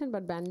ডিফারেন্ট বলেছেন,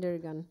 বাট ব্যান্ডের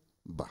গান।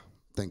 বাহ,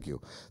 থ্যাংক ইউ।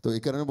 তো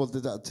এই কারণে বলতে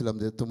চাচ্ছিলাম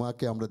যে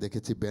তোমাকে আমরা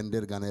দেখেছি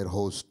ব্যান্ডের গানের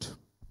হোস্ট,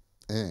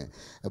 হ্যাঁ,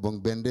 এবং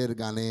ব্যান্ডের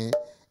গানে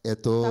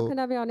এত তখন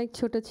আমি অনেক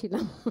ছোট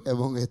ছিলাম।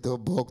 এবং এত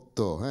ভক্ত,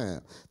 হ্যাঁ,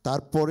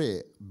 তারপরে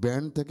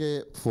ব্যান্ড থেকে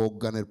ফোক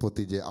গানের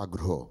প্রতি যে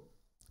আগ্রহ,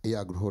 এই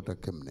আগ্রহটা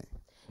কেমনে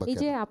বা এই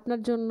যে কেন?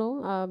 আপনার জন্য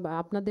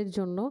আপনাদের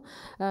জন্য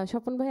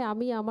স্বপন ভাই,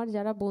 আমি আমার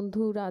যারা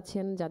বন্ধুরা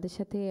আছেন যাদের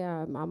সাথে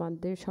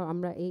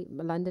আমরা এই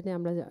লন্ডনে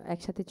আমরা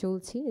একসাথে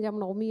চলছি,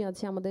 যেমন অমি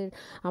আছে আমাদের,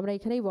 আমরা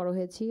এখানেই বড়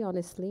হয়েছি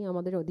অনেস্টলি,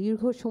 আমাদের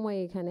দীর্ঘ সময়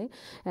এখানে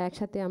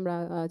একসাথে আমরা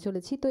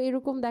চলেছি। তো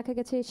এরকম দেখা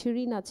গেছে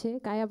শিরিন আছে,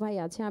 কায়া ভাই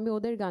আছে, আমি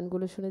ওদের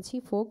গানগুলো শুনেছি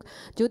ফোক,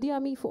 যদিও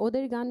আমি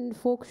ওদের গান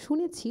ফোক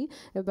শুনেছি,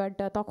 বাট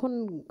তখন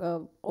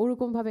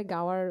ওরকমভাবে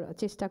গাওয়ার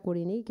চেষ্টা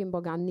করিনি, কিংবা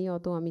গান নিয়ে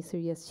অত আমি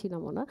সিরিয়াস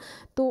ছিলামও না।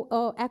 তো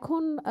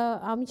এখন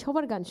আমি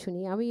সবার গান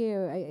শুনি। আমি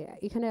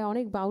এখানে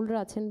অনেক বাউলরা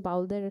আছেন,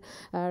 বাউলদের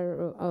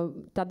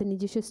তাদের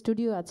নিজস্ব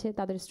স্টুডিও আছে,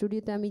 তাদের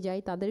স্টুডিওতে আমি যাই,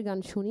 তাদের গান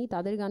শুনি,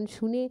 তাদের গান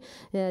শুনে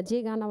যে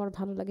গান আমার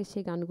ভালো লাগে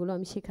সেই গানগুলো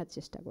আমি শেখার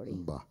চেষ্টা করি।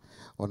 বাহ,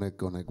 অনেক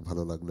অনেক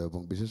ভালো লাগলো। এবং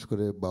বিশেষ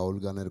করে বাউল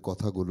গানের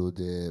কথাগুলো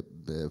যে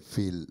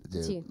ফিল,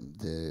 যে জি।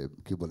 যে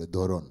কি বলে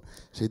ধরন,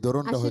 সেই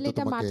ধরনটা আসলে হয়তো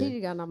এটা তোমাকে মাটির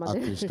গান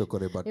আমাদের। আকৃষ্ট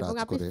করে বা এবং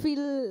টাচ আপনি করে।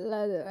 ফিল,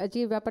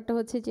 যে ব্যাপারটা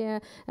হচ্ছে যে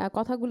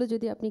কথাগুলো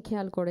যদি আপনি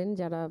খেয়াল করেন,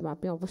 যারা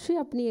আপনি অবশ্যই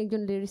আপনি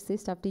একজন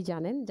লিরিসিস্ট, আপনি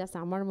জানেন, জাস্ট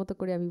আমার মতো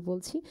করে আমি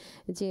বলছি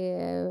যে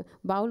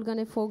বাউল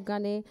গানে ফোক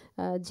গানে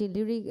যে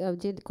লিরিক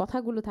যে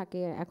কথাগুলো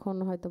থাকে, এখন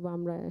হয়তো বা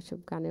আমরা সব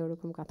গানে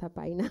ওরকম কথা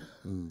পাই না।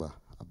 বাহ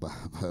বাহ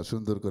বাহ,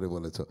 সুন্দর করে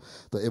বলেছো।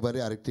 তো এবারে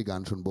আরেকটি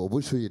গান শুনবো,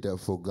 অবশ্যই এটা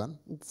ফোক গান।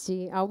 জি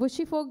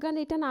অবশ্যই ফোক গান।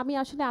 এটা না, আমি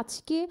আসলে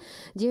আজকে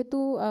যেহেতু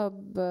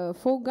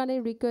ফোক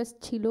গানের রিকোয়েস্ট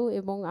ছিল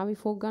এবং আমি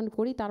ফোক গান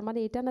করি, তার মানে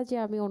এটা না যে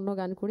আমি অন্য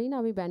গান করি না,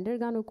 আমি ব্যান্ডের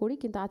গানও করি,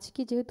 কিন্তু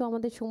আজকে যেহেতু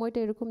আমাদের সময়টা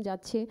এরকম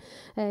যাচ্ছে,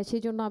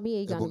 সেই জন্য আমি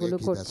এই এবং গানগুলো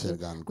একই করছি। ধাঁচের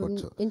গান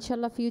করছো।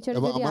 ইনশাল্লাহ ফিউচারে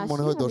এবং যদি আমার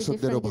মনে আসি, হয় আমি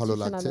দর্শকদেরও different ভালো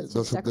কিছু লাগছে, শোনানোর চেষ্টা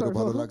দর্শকদেরও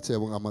ভালো করব। লাগছে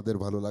এবং আমাদের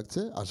ভালো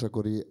লাগছে। আশা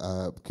করি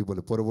কি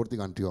বলে পরবর্তী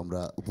গানটিও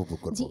আমরা উপভোগ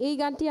করব। জি, এই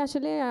গানটি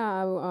আসলে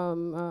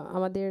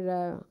আমাদের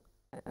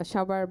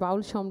সবার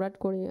বাউল সম্রাট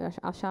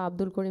আশা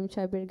আব্দুল করিম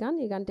সাহেবের গান।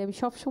 এই গানটি আমি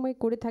সব সময়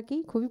করে থাকি,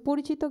 খুবই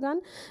পরিচিত গান,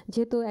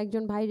 যেহেতু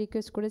একজন ভাই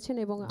রিকোয়েস্ট করেছেন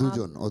এবং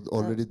দুজন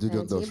অলরেডি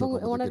দুজন জি, দর্শক এবং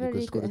আমাদেরকে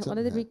রিকোয়েস্ট করেছেন।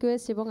 ওনাদের হ্যাঁ।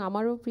 রিকোয়েস্ট এবং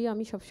আমারও প্রিয়,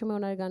 আমি সবসময়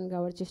ওনার গান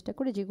গাওয়ার চেষ্টা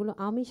করি যেগুলো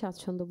আমি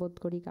স্বাচ্ছন্দ্য বোধ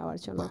করি গাওয়ার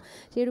জন্য। বাহ।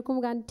 তো এরকম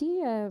গানটি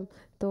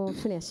তো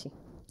শুনে আসি।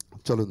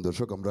 চলুন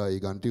দর্শক, আমরা এই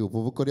গানটি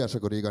উপভোগ করি। আশা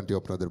করি এই গানটি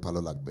আপনাদের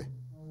ভালো লাগবে।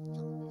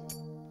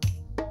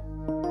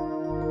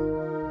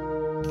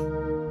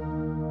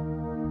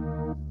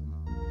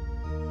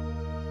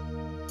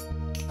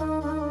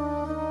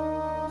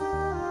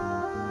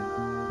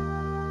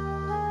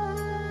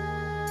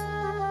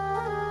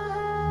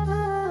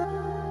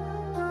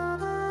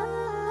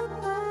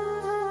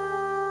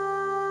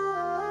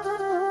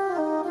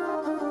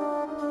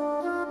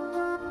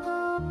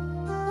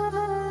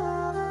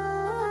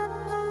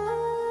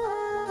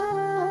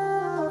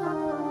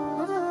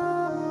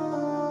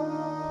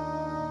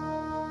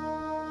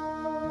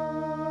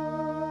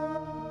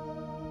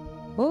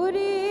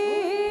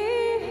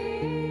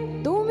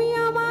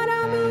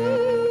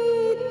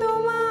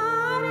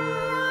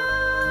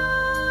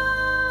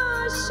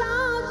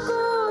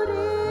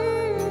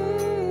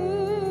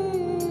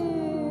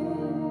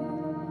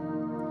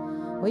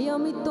 ওই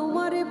আমি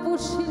তোমারে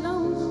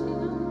পুষিলাম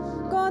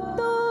কত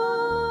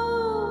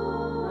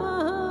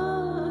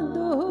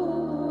আদরে।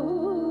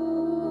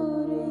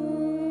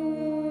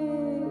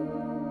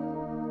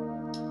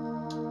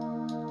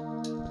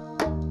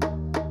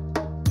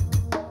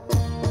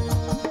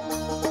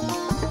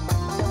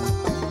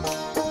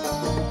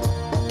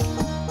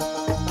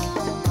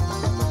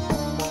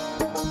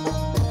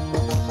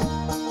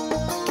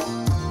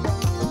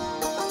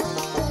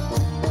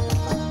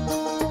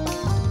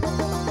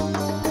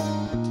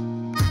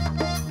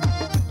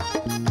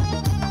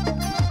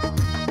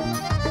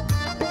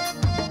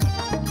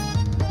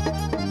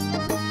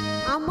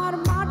 আমার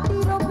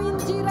মাটির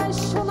পিঞ্জিরায়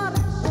সোনার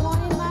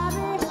ময়না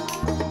রে,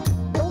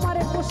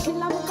 তোমারে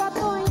পুষিলাম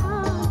কত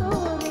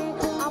আদরে।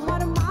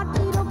 আমার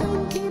মাটির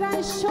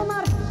পিঞ্জিরায়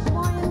সোনার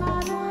ময়না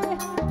রে,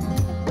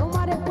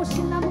 তোমারে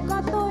পুষিলাম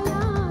কত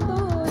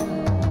আদরে।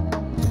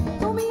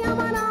 তুমি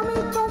আমার আমি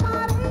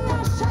তোমার এই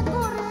আশা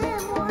করে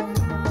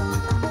ময়না,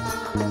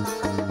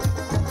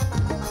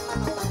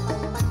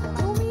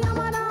 তুমি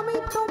আমার আমি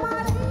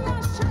তোমার এই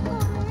আশা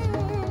করে,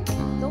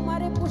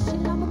 তোমারে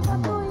পুষিলাম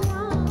কত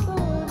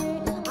আদরে।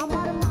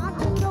 আমার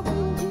মাটির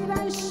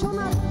পিঞ্জিরায়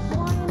সোনার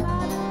ময়না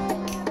রে,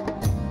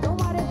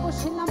 তোমারে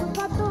পুষিলাম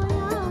কত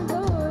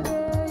আদরে।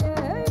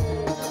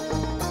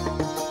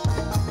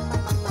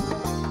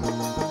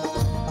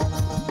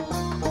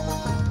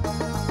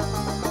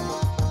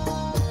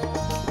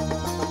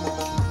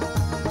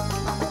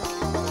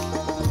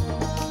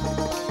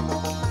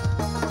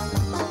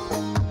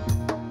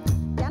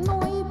 কেন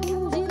এই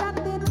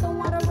পিঞ্জিরাতে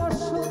তোমার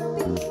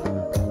বসতি,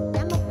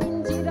 কেন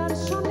পিঞ্জিরার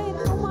সনে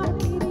তোমার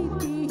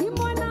প্রীতি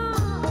ময়না।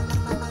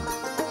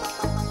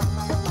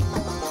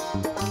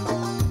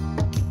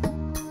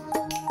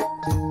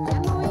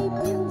 কেন এই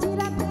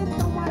পিঞ্জিরাতে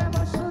তোমার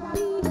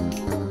বসতি,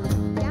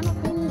 কেন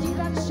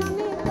পিঞ্জিরার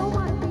সনে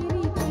তোমার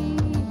প্রীতি।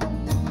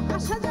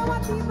 আসা যাওয়া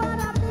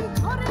দিবারাতি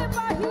ঘরে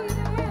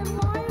বাহিরে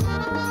ময়না,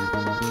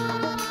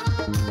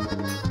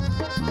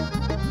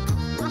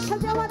 আসা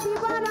যাওয়া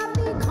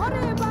দিবারাতি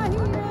ঘরে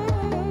বাহিরে,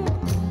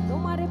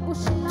 তোমারে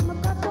পুষিলাম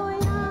কত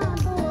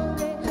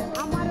আদরে।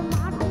 আমার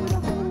মাটির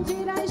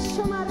পিঞ্জিরায়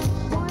সোনার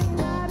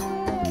ময়না রে,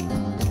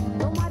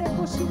 তোমারে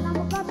পুষিলাম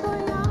কত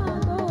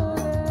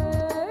আদরে।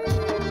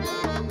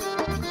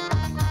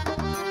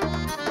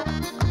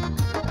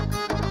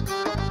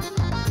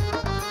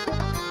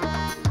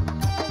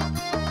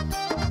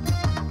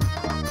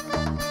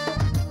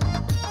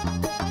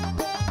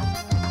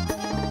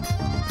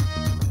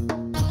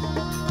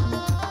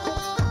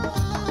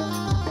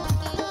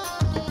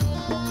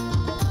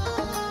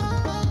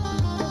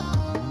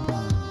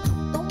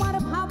 তোমার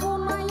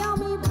ভাবনায়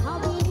আমি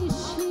ভাবি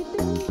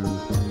নিশিদিন,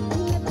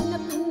 দিনে দিনে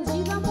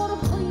পিঞ্জিরা মোর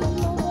হইল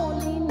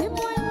মলিন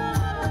ময়না।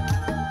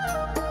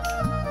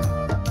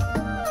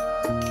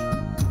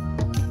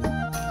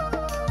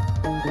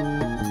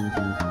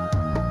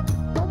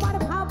 তোমার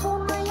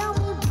ভাবনায়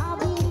আমি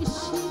ভাবি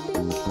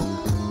নিশিদিন,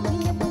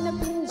 দিনে দিনে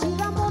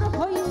পিঞ্জিরা মোর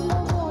হইল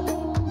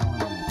মলিন।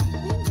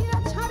 পিঞ্জিরা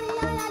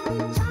ছাড়িয়া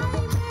একদিন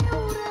যাইবে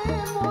উড়ে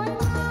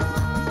ময়না,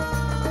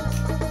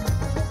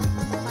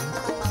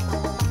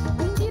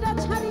 পিঞ্জিরা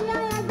ছাড়িয়া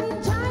একদিন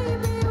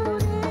যাইবে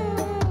উড়ে,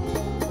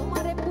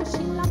 তোমারে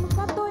পুষিলাম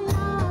কত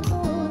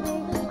আদরে।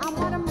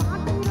 আমার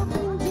মাটির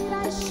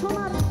পিঞ্জিরায়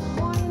সোনার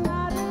ময়না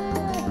রে,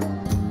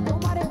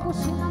 তোমারে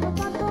পুষিলাম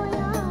কত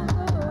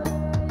আদরে।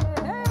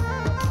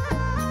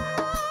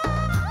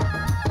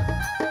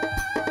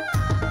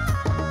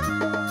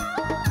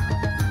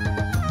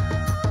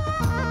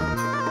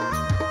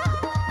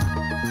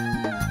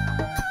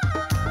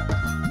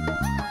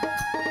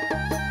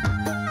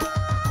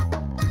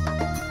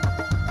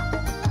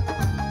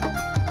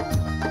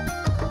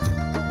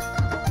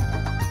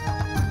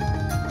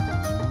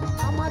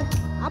 আমার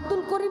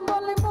আব্দুল করিম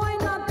বলে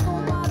ময়না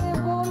তোমারে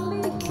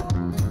বলি,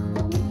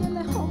 তুমি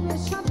গেলে হবে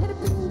সাথের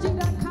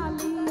পিঞ্জিরা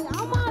খালি।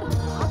 আমার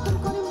আব্দুল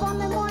করিম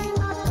বলে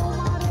ময়না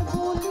তোমারে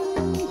বলি,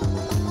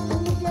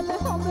 তুমি গেলে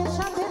হবে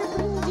সাথের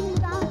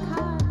পিঞ্জিরা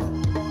খালি।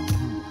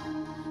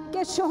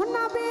 কে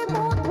শোনাবে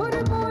মধুর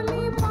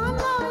বলি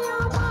পালায়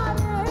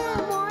আমারে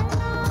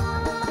ময়না,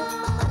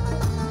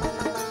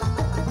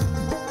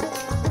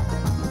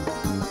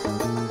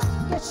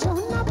 কে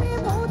শোনাবে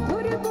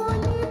মধুর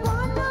বলি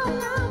পালায়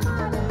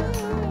আমারে।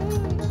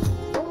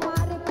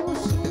 তোমারে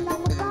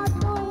পুষিলাম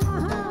কত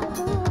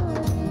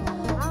আদরে।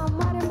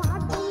 আমার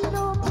মাটির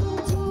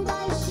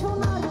পিঞ্জিরায়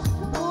সোনার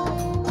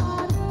ময়না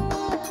রে,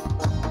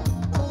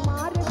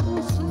 তোমারে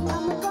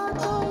পুষিলাম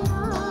কত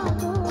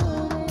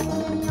আদরে।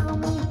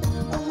 আমি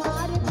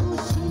তোমারে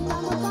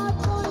পুষিলাম কত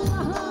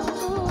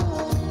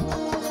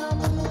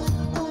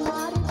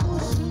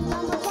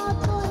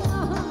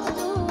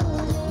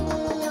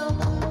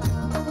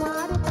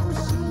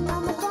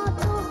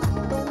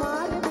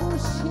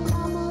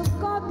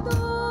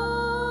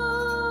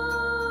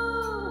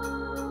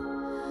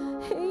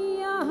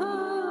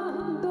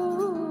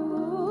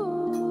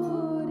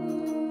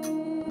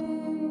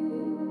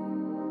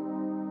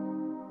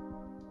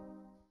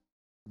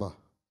বাহ,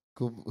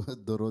 খুব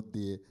দরদ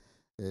দিয়ে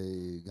এই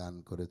গান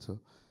করেছো।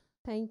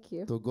 Thank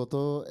you. তো গত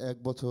 1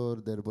 বছর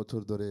 1.5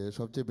 বছর ধরে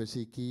সবচেয়ে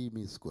বেশি কি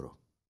মিস করো?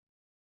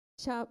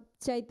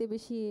 সবচাইতে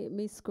বেশি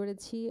মিস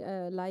করেছি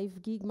লাইভ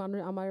গিগ, মানুষ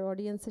আমার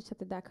অডিয়েন্সের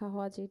সাথে দেখা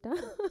হওয়া, যেটা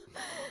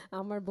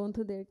আমার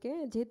বন্ধুদেরকে,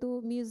 যেহেতু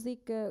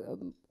মিউজিক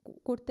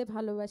করতে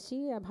ভালোবাসি,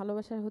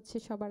 ভালোবাসা হচ্ছে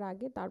সবার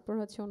আগে, তারপর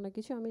হচ্ছে অন্য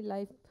কিছু। আমি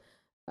লাইভ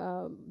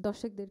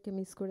দর্শকদেরকে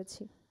মিস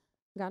করেছি,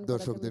 গান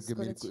দর্শকদেরকে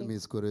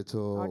মিস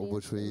করেছো,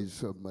 অবশ্যই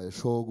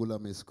শোগুলা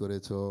মিস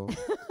করেছো,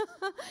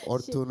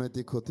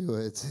 অর্থনৈতিক ক্ষতি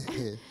হয়েছে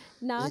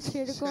না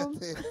সেরকম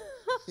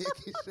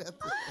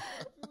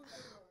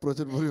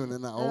প্রচুর পরিমাণে।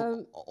 না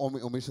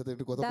অমির সাথে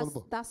একটু কথা বলবো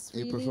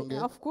এই প্রসঙ্গে?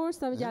 অফ কোর্স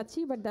আমি যাচ্ছি,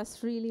 but that's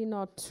really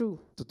not true.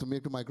 তো তুমি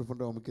একটু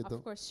মাইক্রোফোনটা অমিকে দাও।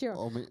 অফ কোর্স শিওর,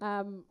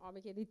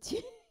 অমিকে দিচ্ছি।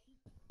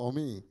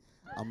 অমি,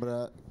 আমরা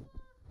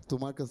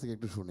তোমার কাছ থেকে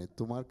একটু শুনি,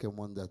 তোমার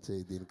কেমন যাচ্ছে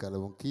এই দিনকাল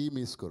এবং কি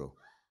মিস করো?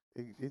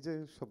 এই যে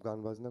সব গান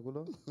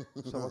বাজনাগুলো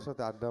সবার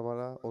সাথে আড্ডা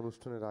মারা,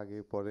 অনুষ্ঠানের আগে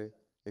পরে,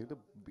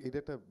 এটা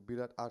একটা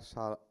বিরাট। আর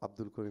শাহ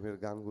আব্দুল করিমের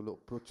গানগুলো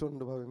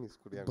প্রচন্ডভাবে মিস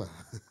করি আমি।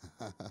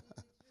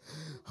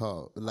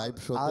 হ্যাঁ, লাইভ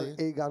শোতে আর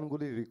এই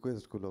গানগুলির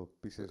রিকোয়েস্টগুলো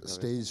বিশেষ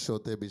স্টেজ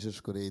শোতে বিশেষ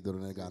করে এই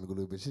ধরনের গানগুলো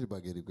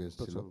বেশিরভাগই রিকোয়েস্ট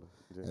ছিল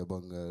এবং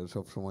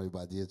সব সময়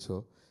বাজিয়েছো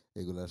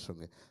এগুলোর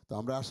সঙ্গে। তো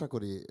আমরা আশা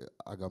করি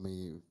আগামী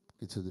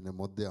কিছুদিনের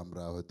মধ্যে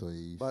আমরা হয়তো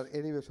এই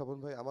এনিওয়ে স্বপন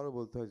ভাই, আমারও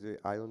বলতে হয় যে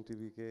আয়ন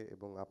টিভিকে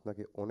এবং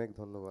আপনাকে অনেক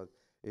ধন্যবাদ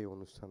এই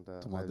অনুষ্ঠানটা,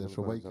 তোমাদের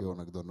সবাইকে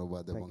অনেক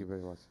ধন্যবাদ এবং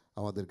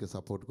আমাদেরকে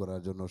সাপোর্ট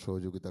করার জন্য,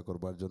 সহযোগিতা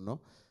করবার জন্য।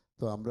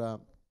 তো আমরা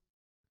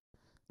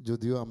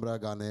যদিও আমরা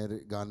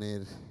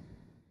গানের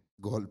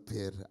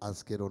গল্পের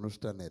আজকের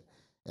অনুষ্ঠানের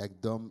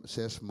একদম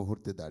শেষ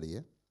মুহূর্তে দাঁড়িয়ে,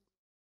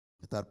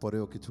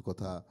 তারপরেও কিছু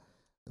কথা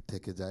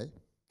থেকে যায়,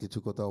 কিছু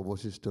কথা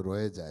অবশিষ্ট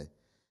রয়ে যায়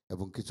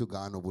এবং কিছু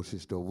গান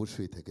অবশিষ্ট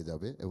অবশ্যই থেকে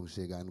যাবে এবং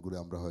সেই গানগুলো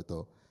আমরা হয়তো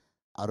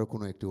আরও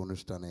কোনো একটি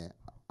অনুষ্ঠানে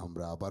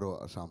আমরা আবারও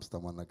শামস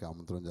তামান্নাকে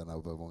আমন্ত্রণ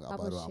জানাবো এবং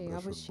আবারও আমরা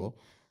শুনবো।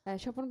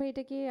 স্বপন ভাই,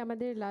 এটা কি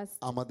আমাদের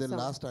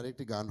লাস্ট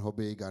আরেকটি গান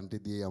হবে? এই গানটি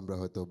দিয়ে আমরা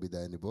হয়তো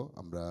বিদায় নিব।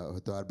 আমরা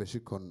হয়তো আর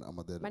বেশিক্ষণ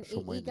আমাদের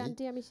সময় নেই। এই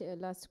গানটি আমি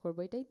লাস্ট করব,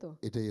 এটাই তো?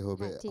 এটাই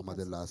হবে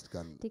আমাদের লাস্ট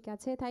গান। ঠিক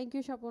আছে, থ্যাংক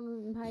ইউ স্বপন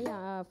ভাই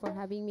for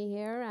having me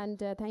here, and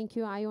thank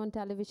you ion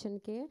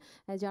টেলিভিশনকে।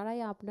 যারাই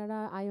আপনারা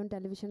আয়ন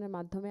টেলিভিশনের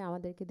মাধ্যমে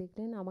আমাদেরকে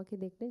দেখলেন, আমাকে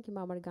দেখলেন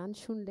কিংবা আমার গান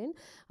শুনলেন,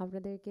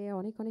 আপনাদেরকে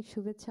অনেক অনেক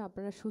শুভেচ্ছা।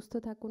 আপনারা সুস্থ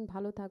থাকুন,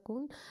 ভালো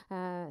থাকুন,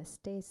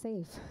 স্টে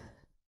সেফ।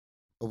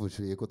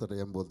 অবশ্যই এই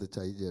কথাটাই আমি বলতে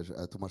চাই যে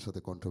তোমার সাথে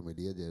কণ্ঠ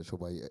মিলিয়ে যে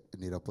সবাই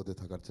নিরাপদে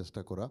থাকার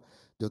চেষ্টা করা,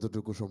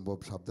 যতটুকু সম্ভব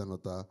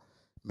সাবধানতা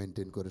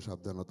মেনটেন করে,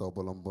 সাবধানতা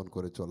অবলম্বন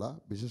করে চলা।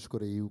 বিশেষ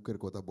করে ইউকের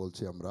কথা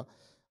বলছি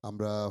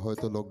আমরা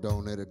হয়তো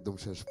লকডাউনের একদম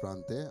শেষ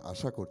প্রান্তে,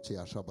 আশা করছি,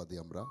 আশাবাদী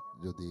আমরা,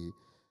 যদি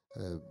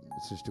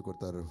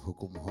সৃষ্টিকর্তার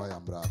হুকুম হয়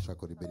আমরা আশা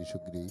করি বেরি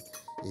শীঘ্রই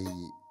এই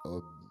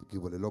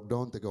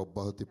লকডাউন থেকে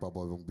অব্যাহতি পাবো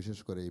এবং বিশেষ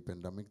করে এই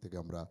প্যান্ডামিক থেকে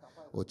আমরা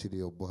অচিরে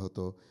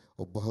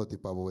অব্যাহতি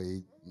পাবো, এই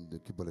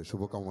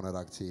শুভকামনা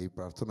রাখছি, এই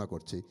প্রার্থনা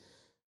করছি।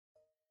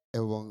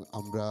 এবং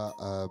আমরা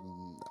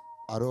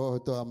আরও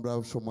হয়তো আমরা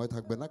সময়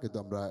থাকবে না, কিন্তু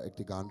আমরা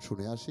একটি গান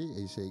শুনে আসি,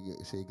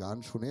 সেই গান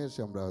শুনে এসে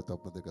আমরা হয়তো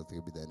আপনাদের কাছ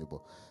থেকে বিদায় নেব।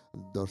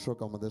 দর্শক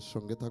আমাদের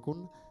সঙ্গে থাকুন,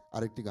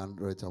 আরেকটি গান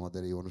রয়েছে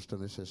আমাদের এই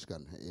অনুষ্ঠানের শেষ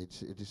গান,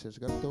 এটি শেষ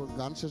গান। তো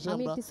গান শেষে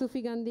আমরা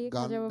সুফি গান দিয়ে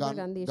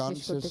গান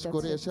শেষ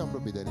করে এসে আমরা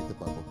বিদায় নিতে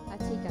পারবো।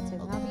 ঠিক আছে,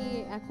 আমি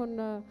এখন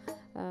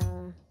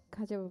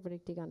খাজা বাবার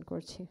একটি গান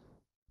করছি।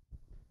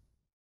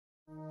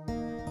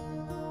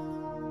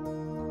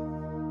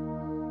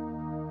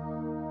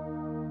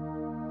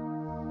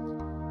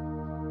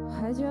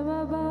 খাজা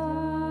বাবা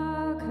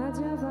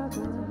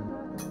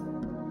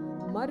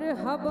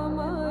মারহাবা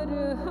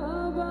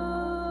মারহাবা,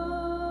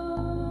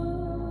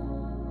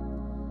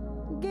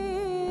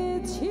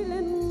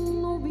 গেছিলেন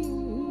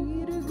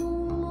নবীর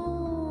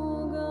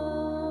গুণগান।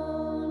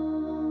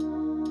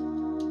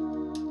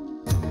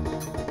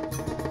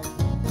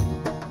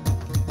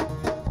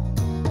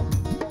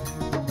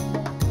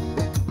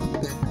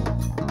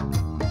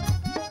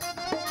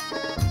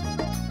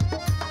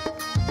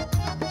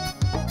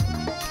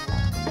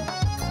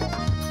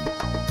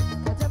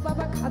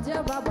 খাজা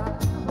বাবা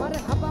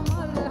মারহাবা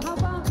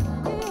মারহাবা,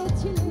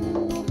 গেছিলেন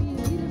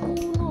নবীর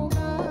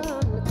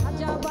গুণগান।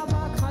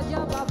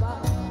 খাজা বাবা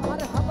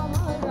মারহাবা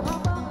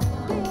মারহাবা,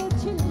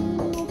 গেছিলেন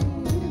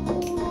নবীর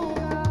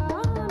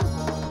গুণগান।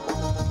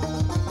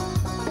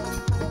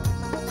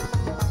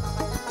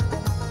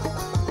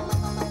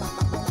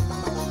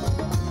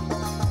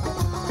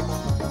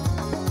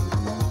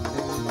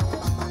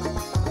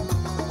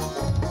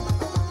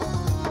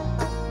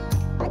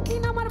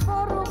 একদিন আমার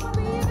বড়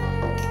পীরে,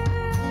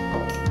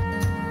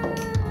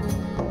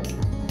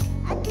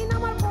 একদিন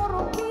আমার বড়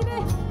পীরে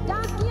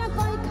ডাকিয়া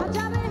কয়,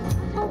 খাজারে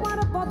তোমার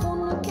বদন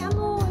কেন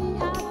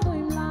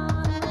এতই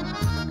ম্লান?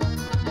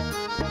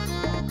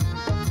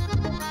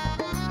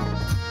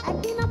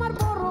 একদিন আমার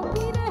বড়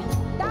পীরে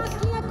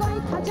ডাকিয়া কয়,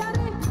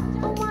 খাজারে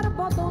তোমার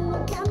বদন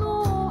কেন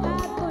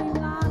এতই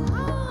ম্লান?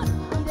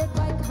 পীরে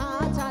কয়,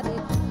 খাজারে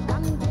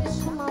কান্দে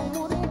শোনাও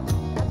মোরে,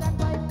 খাজা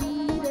কয়,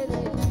 পীরে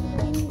রে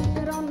তিন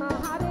দিনের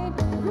অনাহারে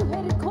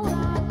রুহের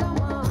খোরাক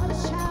আমার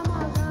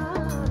শ্যামা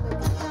গান।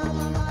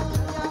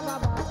 খাজা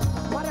বাবা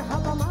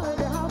মারহাবা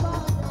মারহাবা,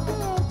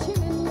 গেছিলেন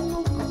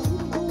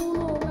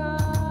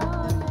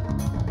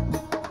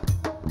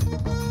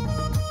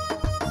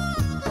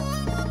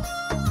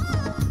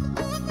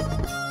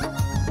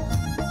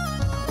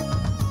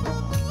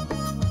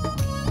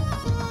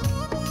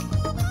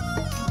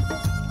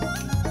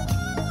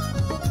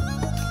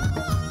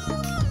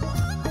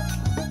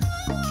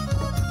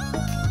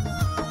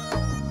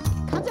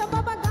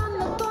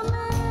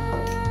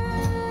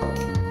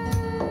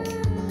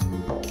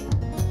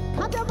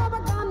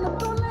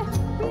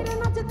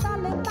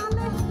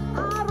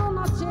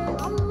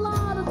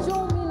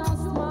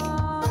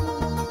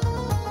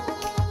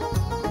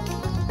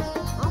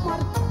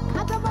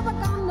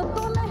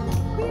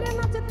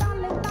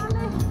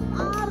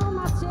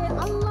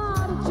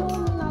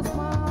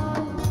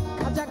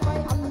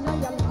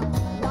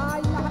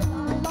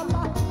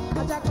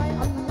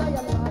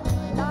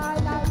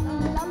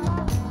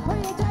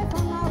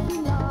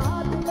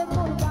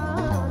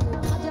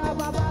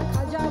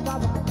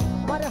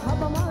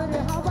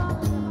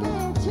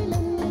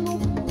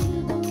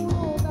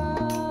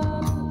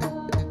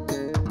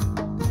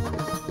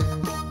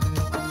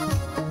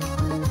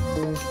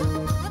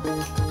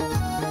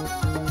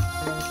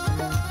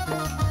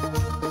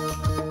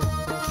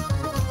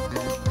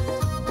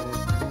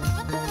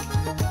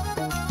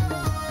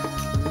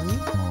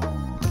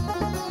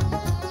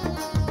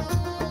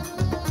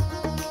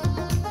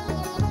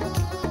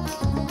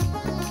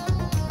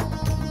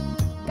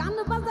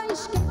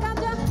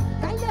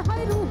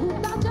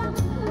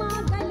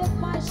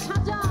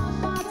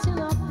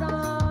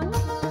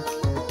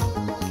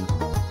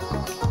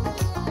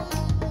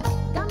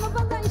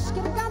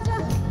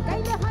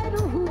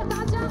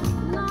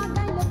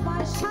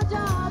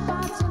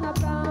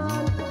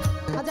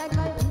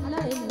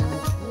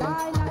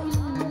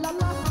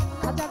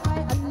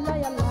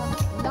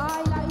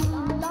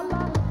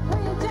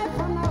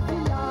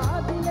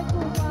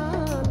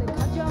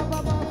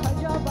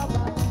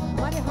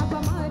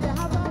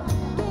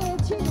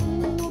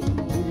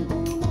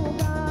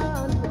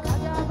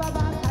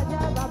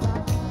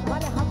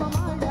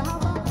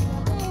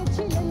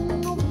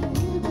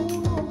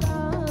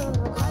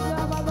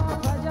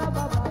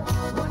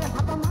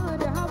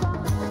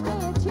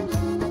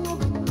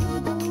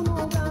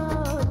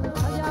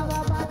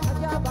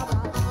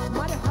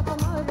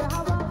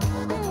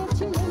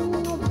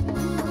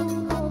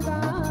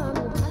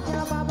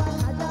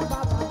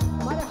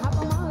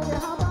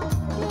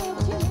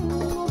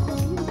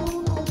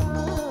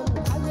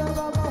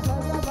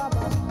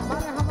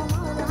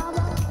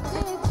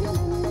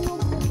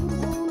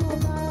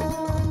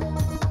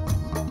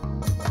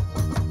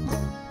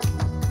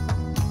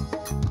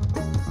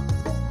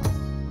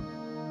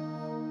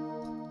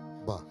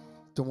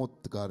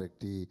তামান্নার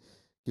একটি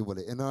কি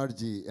বলে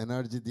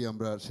এনার্জি দিয়ে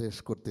আমরা শেষ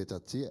করতে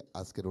চাচ্ছি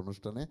আজকের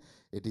অনুষ্ঠানে।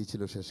 এটাই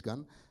ছিল শেষ গান।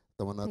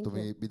 তামান্না, Thank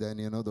তুমি you. বিদায়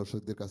নিয়ে নাও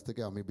দর্শকদের কাছ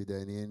থেকে, আমি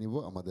বিদায় নিয়ে নিব,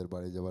 আমাদের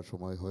বাড়ি যাওয়ার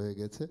সময় হয়ে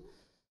গেছে।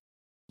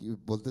 কি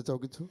বলতে চাও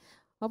কিছু?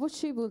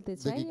 অবশ্যই বলতে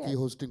চাই, দেখি কি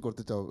হোস্টিং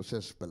করতে চাও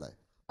শেষ বেলায়?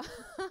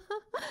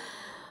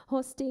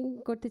 হোস্টিং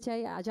করতে চাই।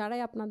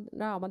 যারাই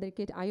আপনারা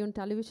আমাদেরকে আয়ন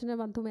টেলিভিশনের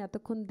মাধ্যমে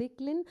এতক্ষণ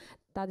দেখলেন,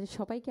 তাদের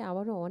সবাইকে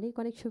আবারও অনেক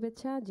অনেক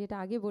শুভেচ্ছা। যেটা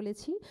আগে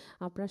বলেছি,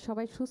 আপনারা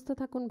সবাই সুস্থ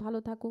থাকুন, ভালো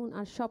থাকুন।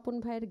 আর স্বপন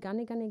ভাইয়ের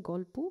গানে গানে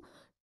গল্প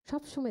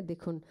সবসময়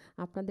দেখুন।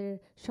 আপনাদের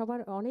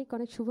সবার অনেক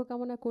অনেক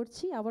শুভকামনা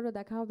করছি। আবারও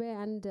দেখা হবে।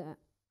 অ্যান্ড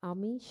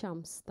আমি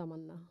শামস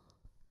তামান্না।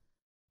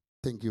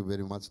 থ্যাংক ইউ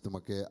ভেরি মাচ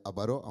তোমাকে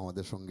আবারও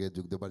আমাদের সঙ্গে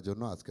যোগ দেবার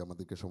জন্য, আজকে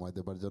আমাদেরকে সময়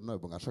দেবার জন্য,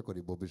 এবং আশা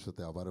করি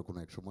ভবিষ্যতে আবারও কোনো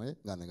এক সময়ে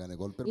গানে গানে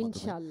গল্পের মাধ্যমে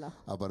ইনশাআল্লাহ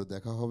আবারও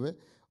দেখা হবে।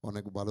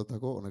 অনেক ভালো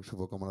থাকো, অনেক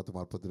শুভকামনা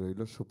তোমার প্রতি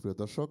রইল। সুপ্রিয়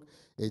দর্শক,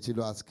 এই ছিল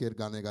আজকের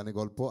গানে গানে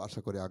গল্প।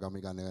 আশা করি আগামী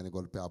গানে গানে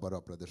গল্পে আবারও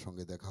আপনাদের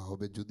সঙ্গে দেখা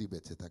হবে, যদি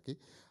বেঁচে থাকি।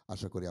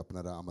 আশা করি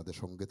আপনারা আমাদের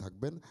সঙ্গে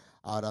থাকবেন।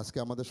 আর আজকে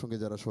আমাদের সঙ্গে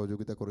যারা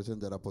সহযোগিতা করেছেন,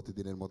 যারা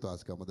প্রতিদিনের মতো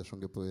আজকে আমাদের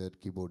সঙ্গে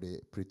কিবোর্ডে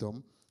প্রীতম,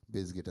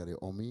 বেস গিটারে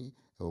অমি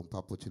এবং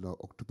পাপ্পু ছিল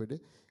অক্টোপেডে,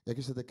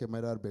 একই সাথে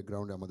ক্যামেরার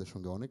ব্যাকগ্রাউন্ডে আমাদের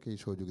সঙ্গে অনেকেই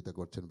সহযোগিতা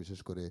করছেন। বিশেষ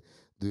করে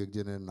দু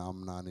একজনের নাম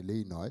না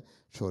নিলেই নয়,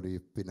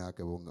 শরীফ, পিনাক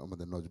এবং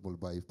আমাদের নজমুল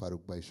ভাই,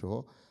 ফারুক ভাই সহ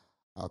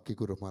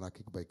আকিকুর রহমান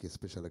আকিক ভাইকে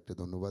স্পেশাল একটা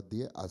ধন্যবাদ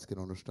দিয়ে আজকের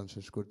অনুষ্ঠান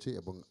শেষ করছি,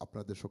 এবং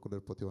আপনাদের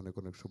সকলের প্রতি অনেক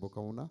অনেক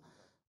শুভকামনা।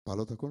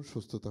 ভালো থাকুন,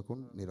 সুস্থ থাকুন,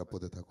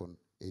 নিরাপদে থাকুন,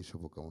 এই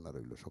শুভকামনা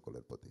রইল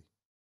সকলের প্রতি।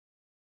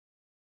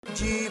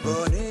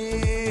 জীবনে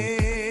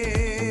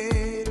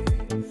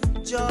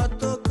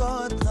যত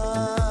কথা,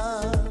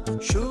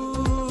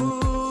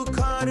 সুখ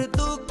আর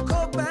দুঃখ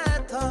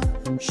ব্যথা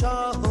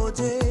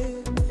সহজে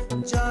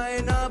যায়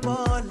না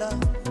বলা,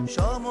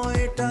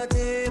 সময়টা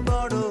যে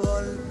বড়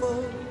অল্প।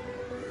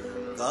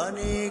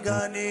 গানে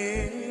গানে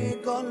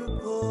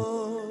গল্প।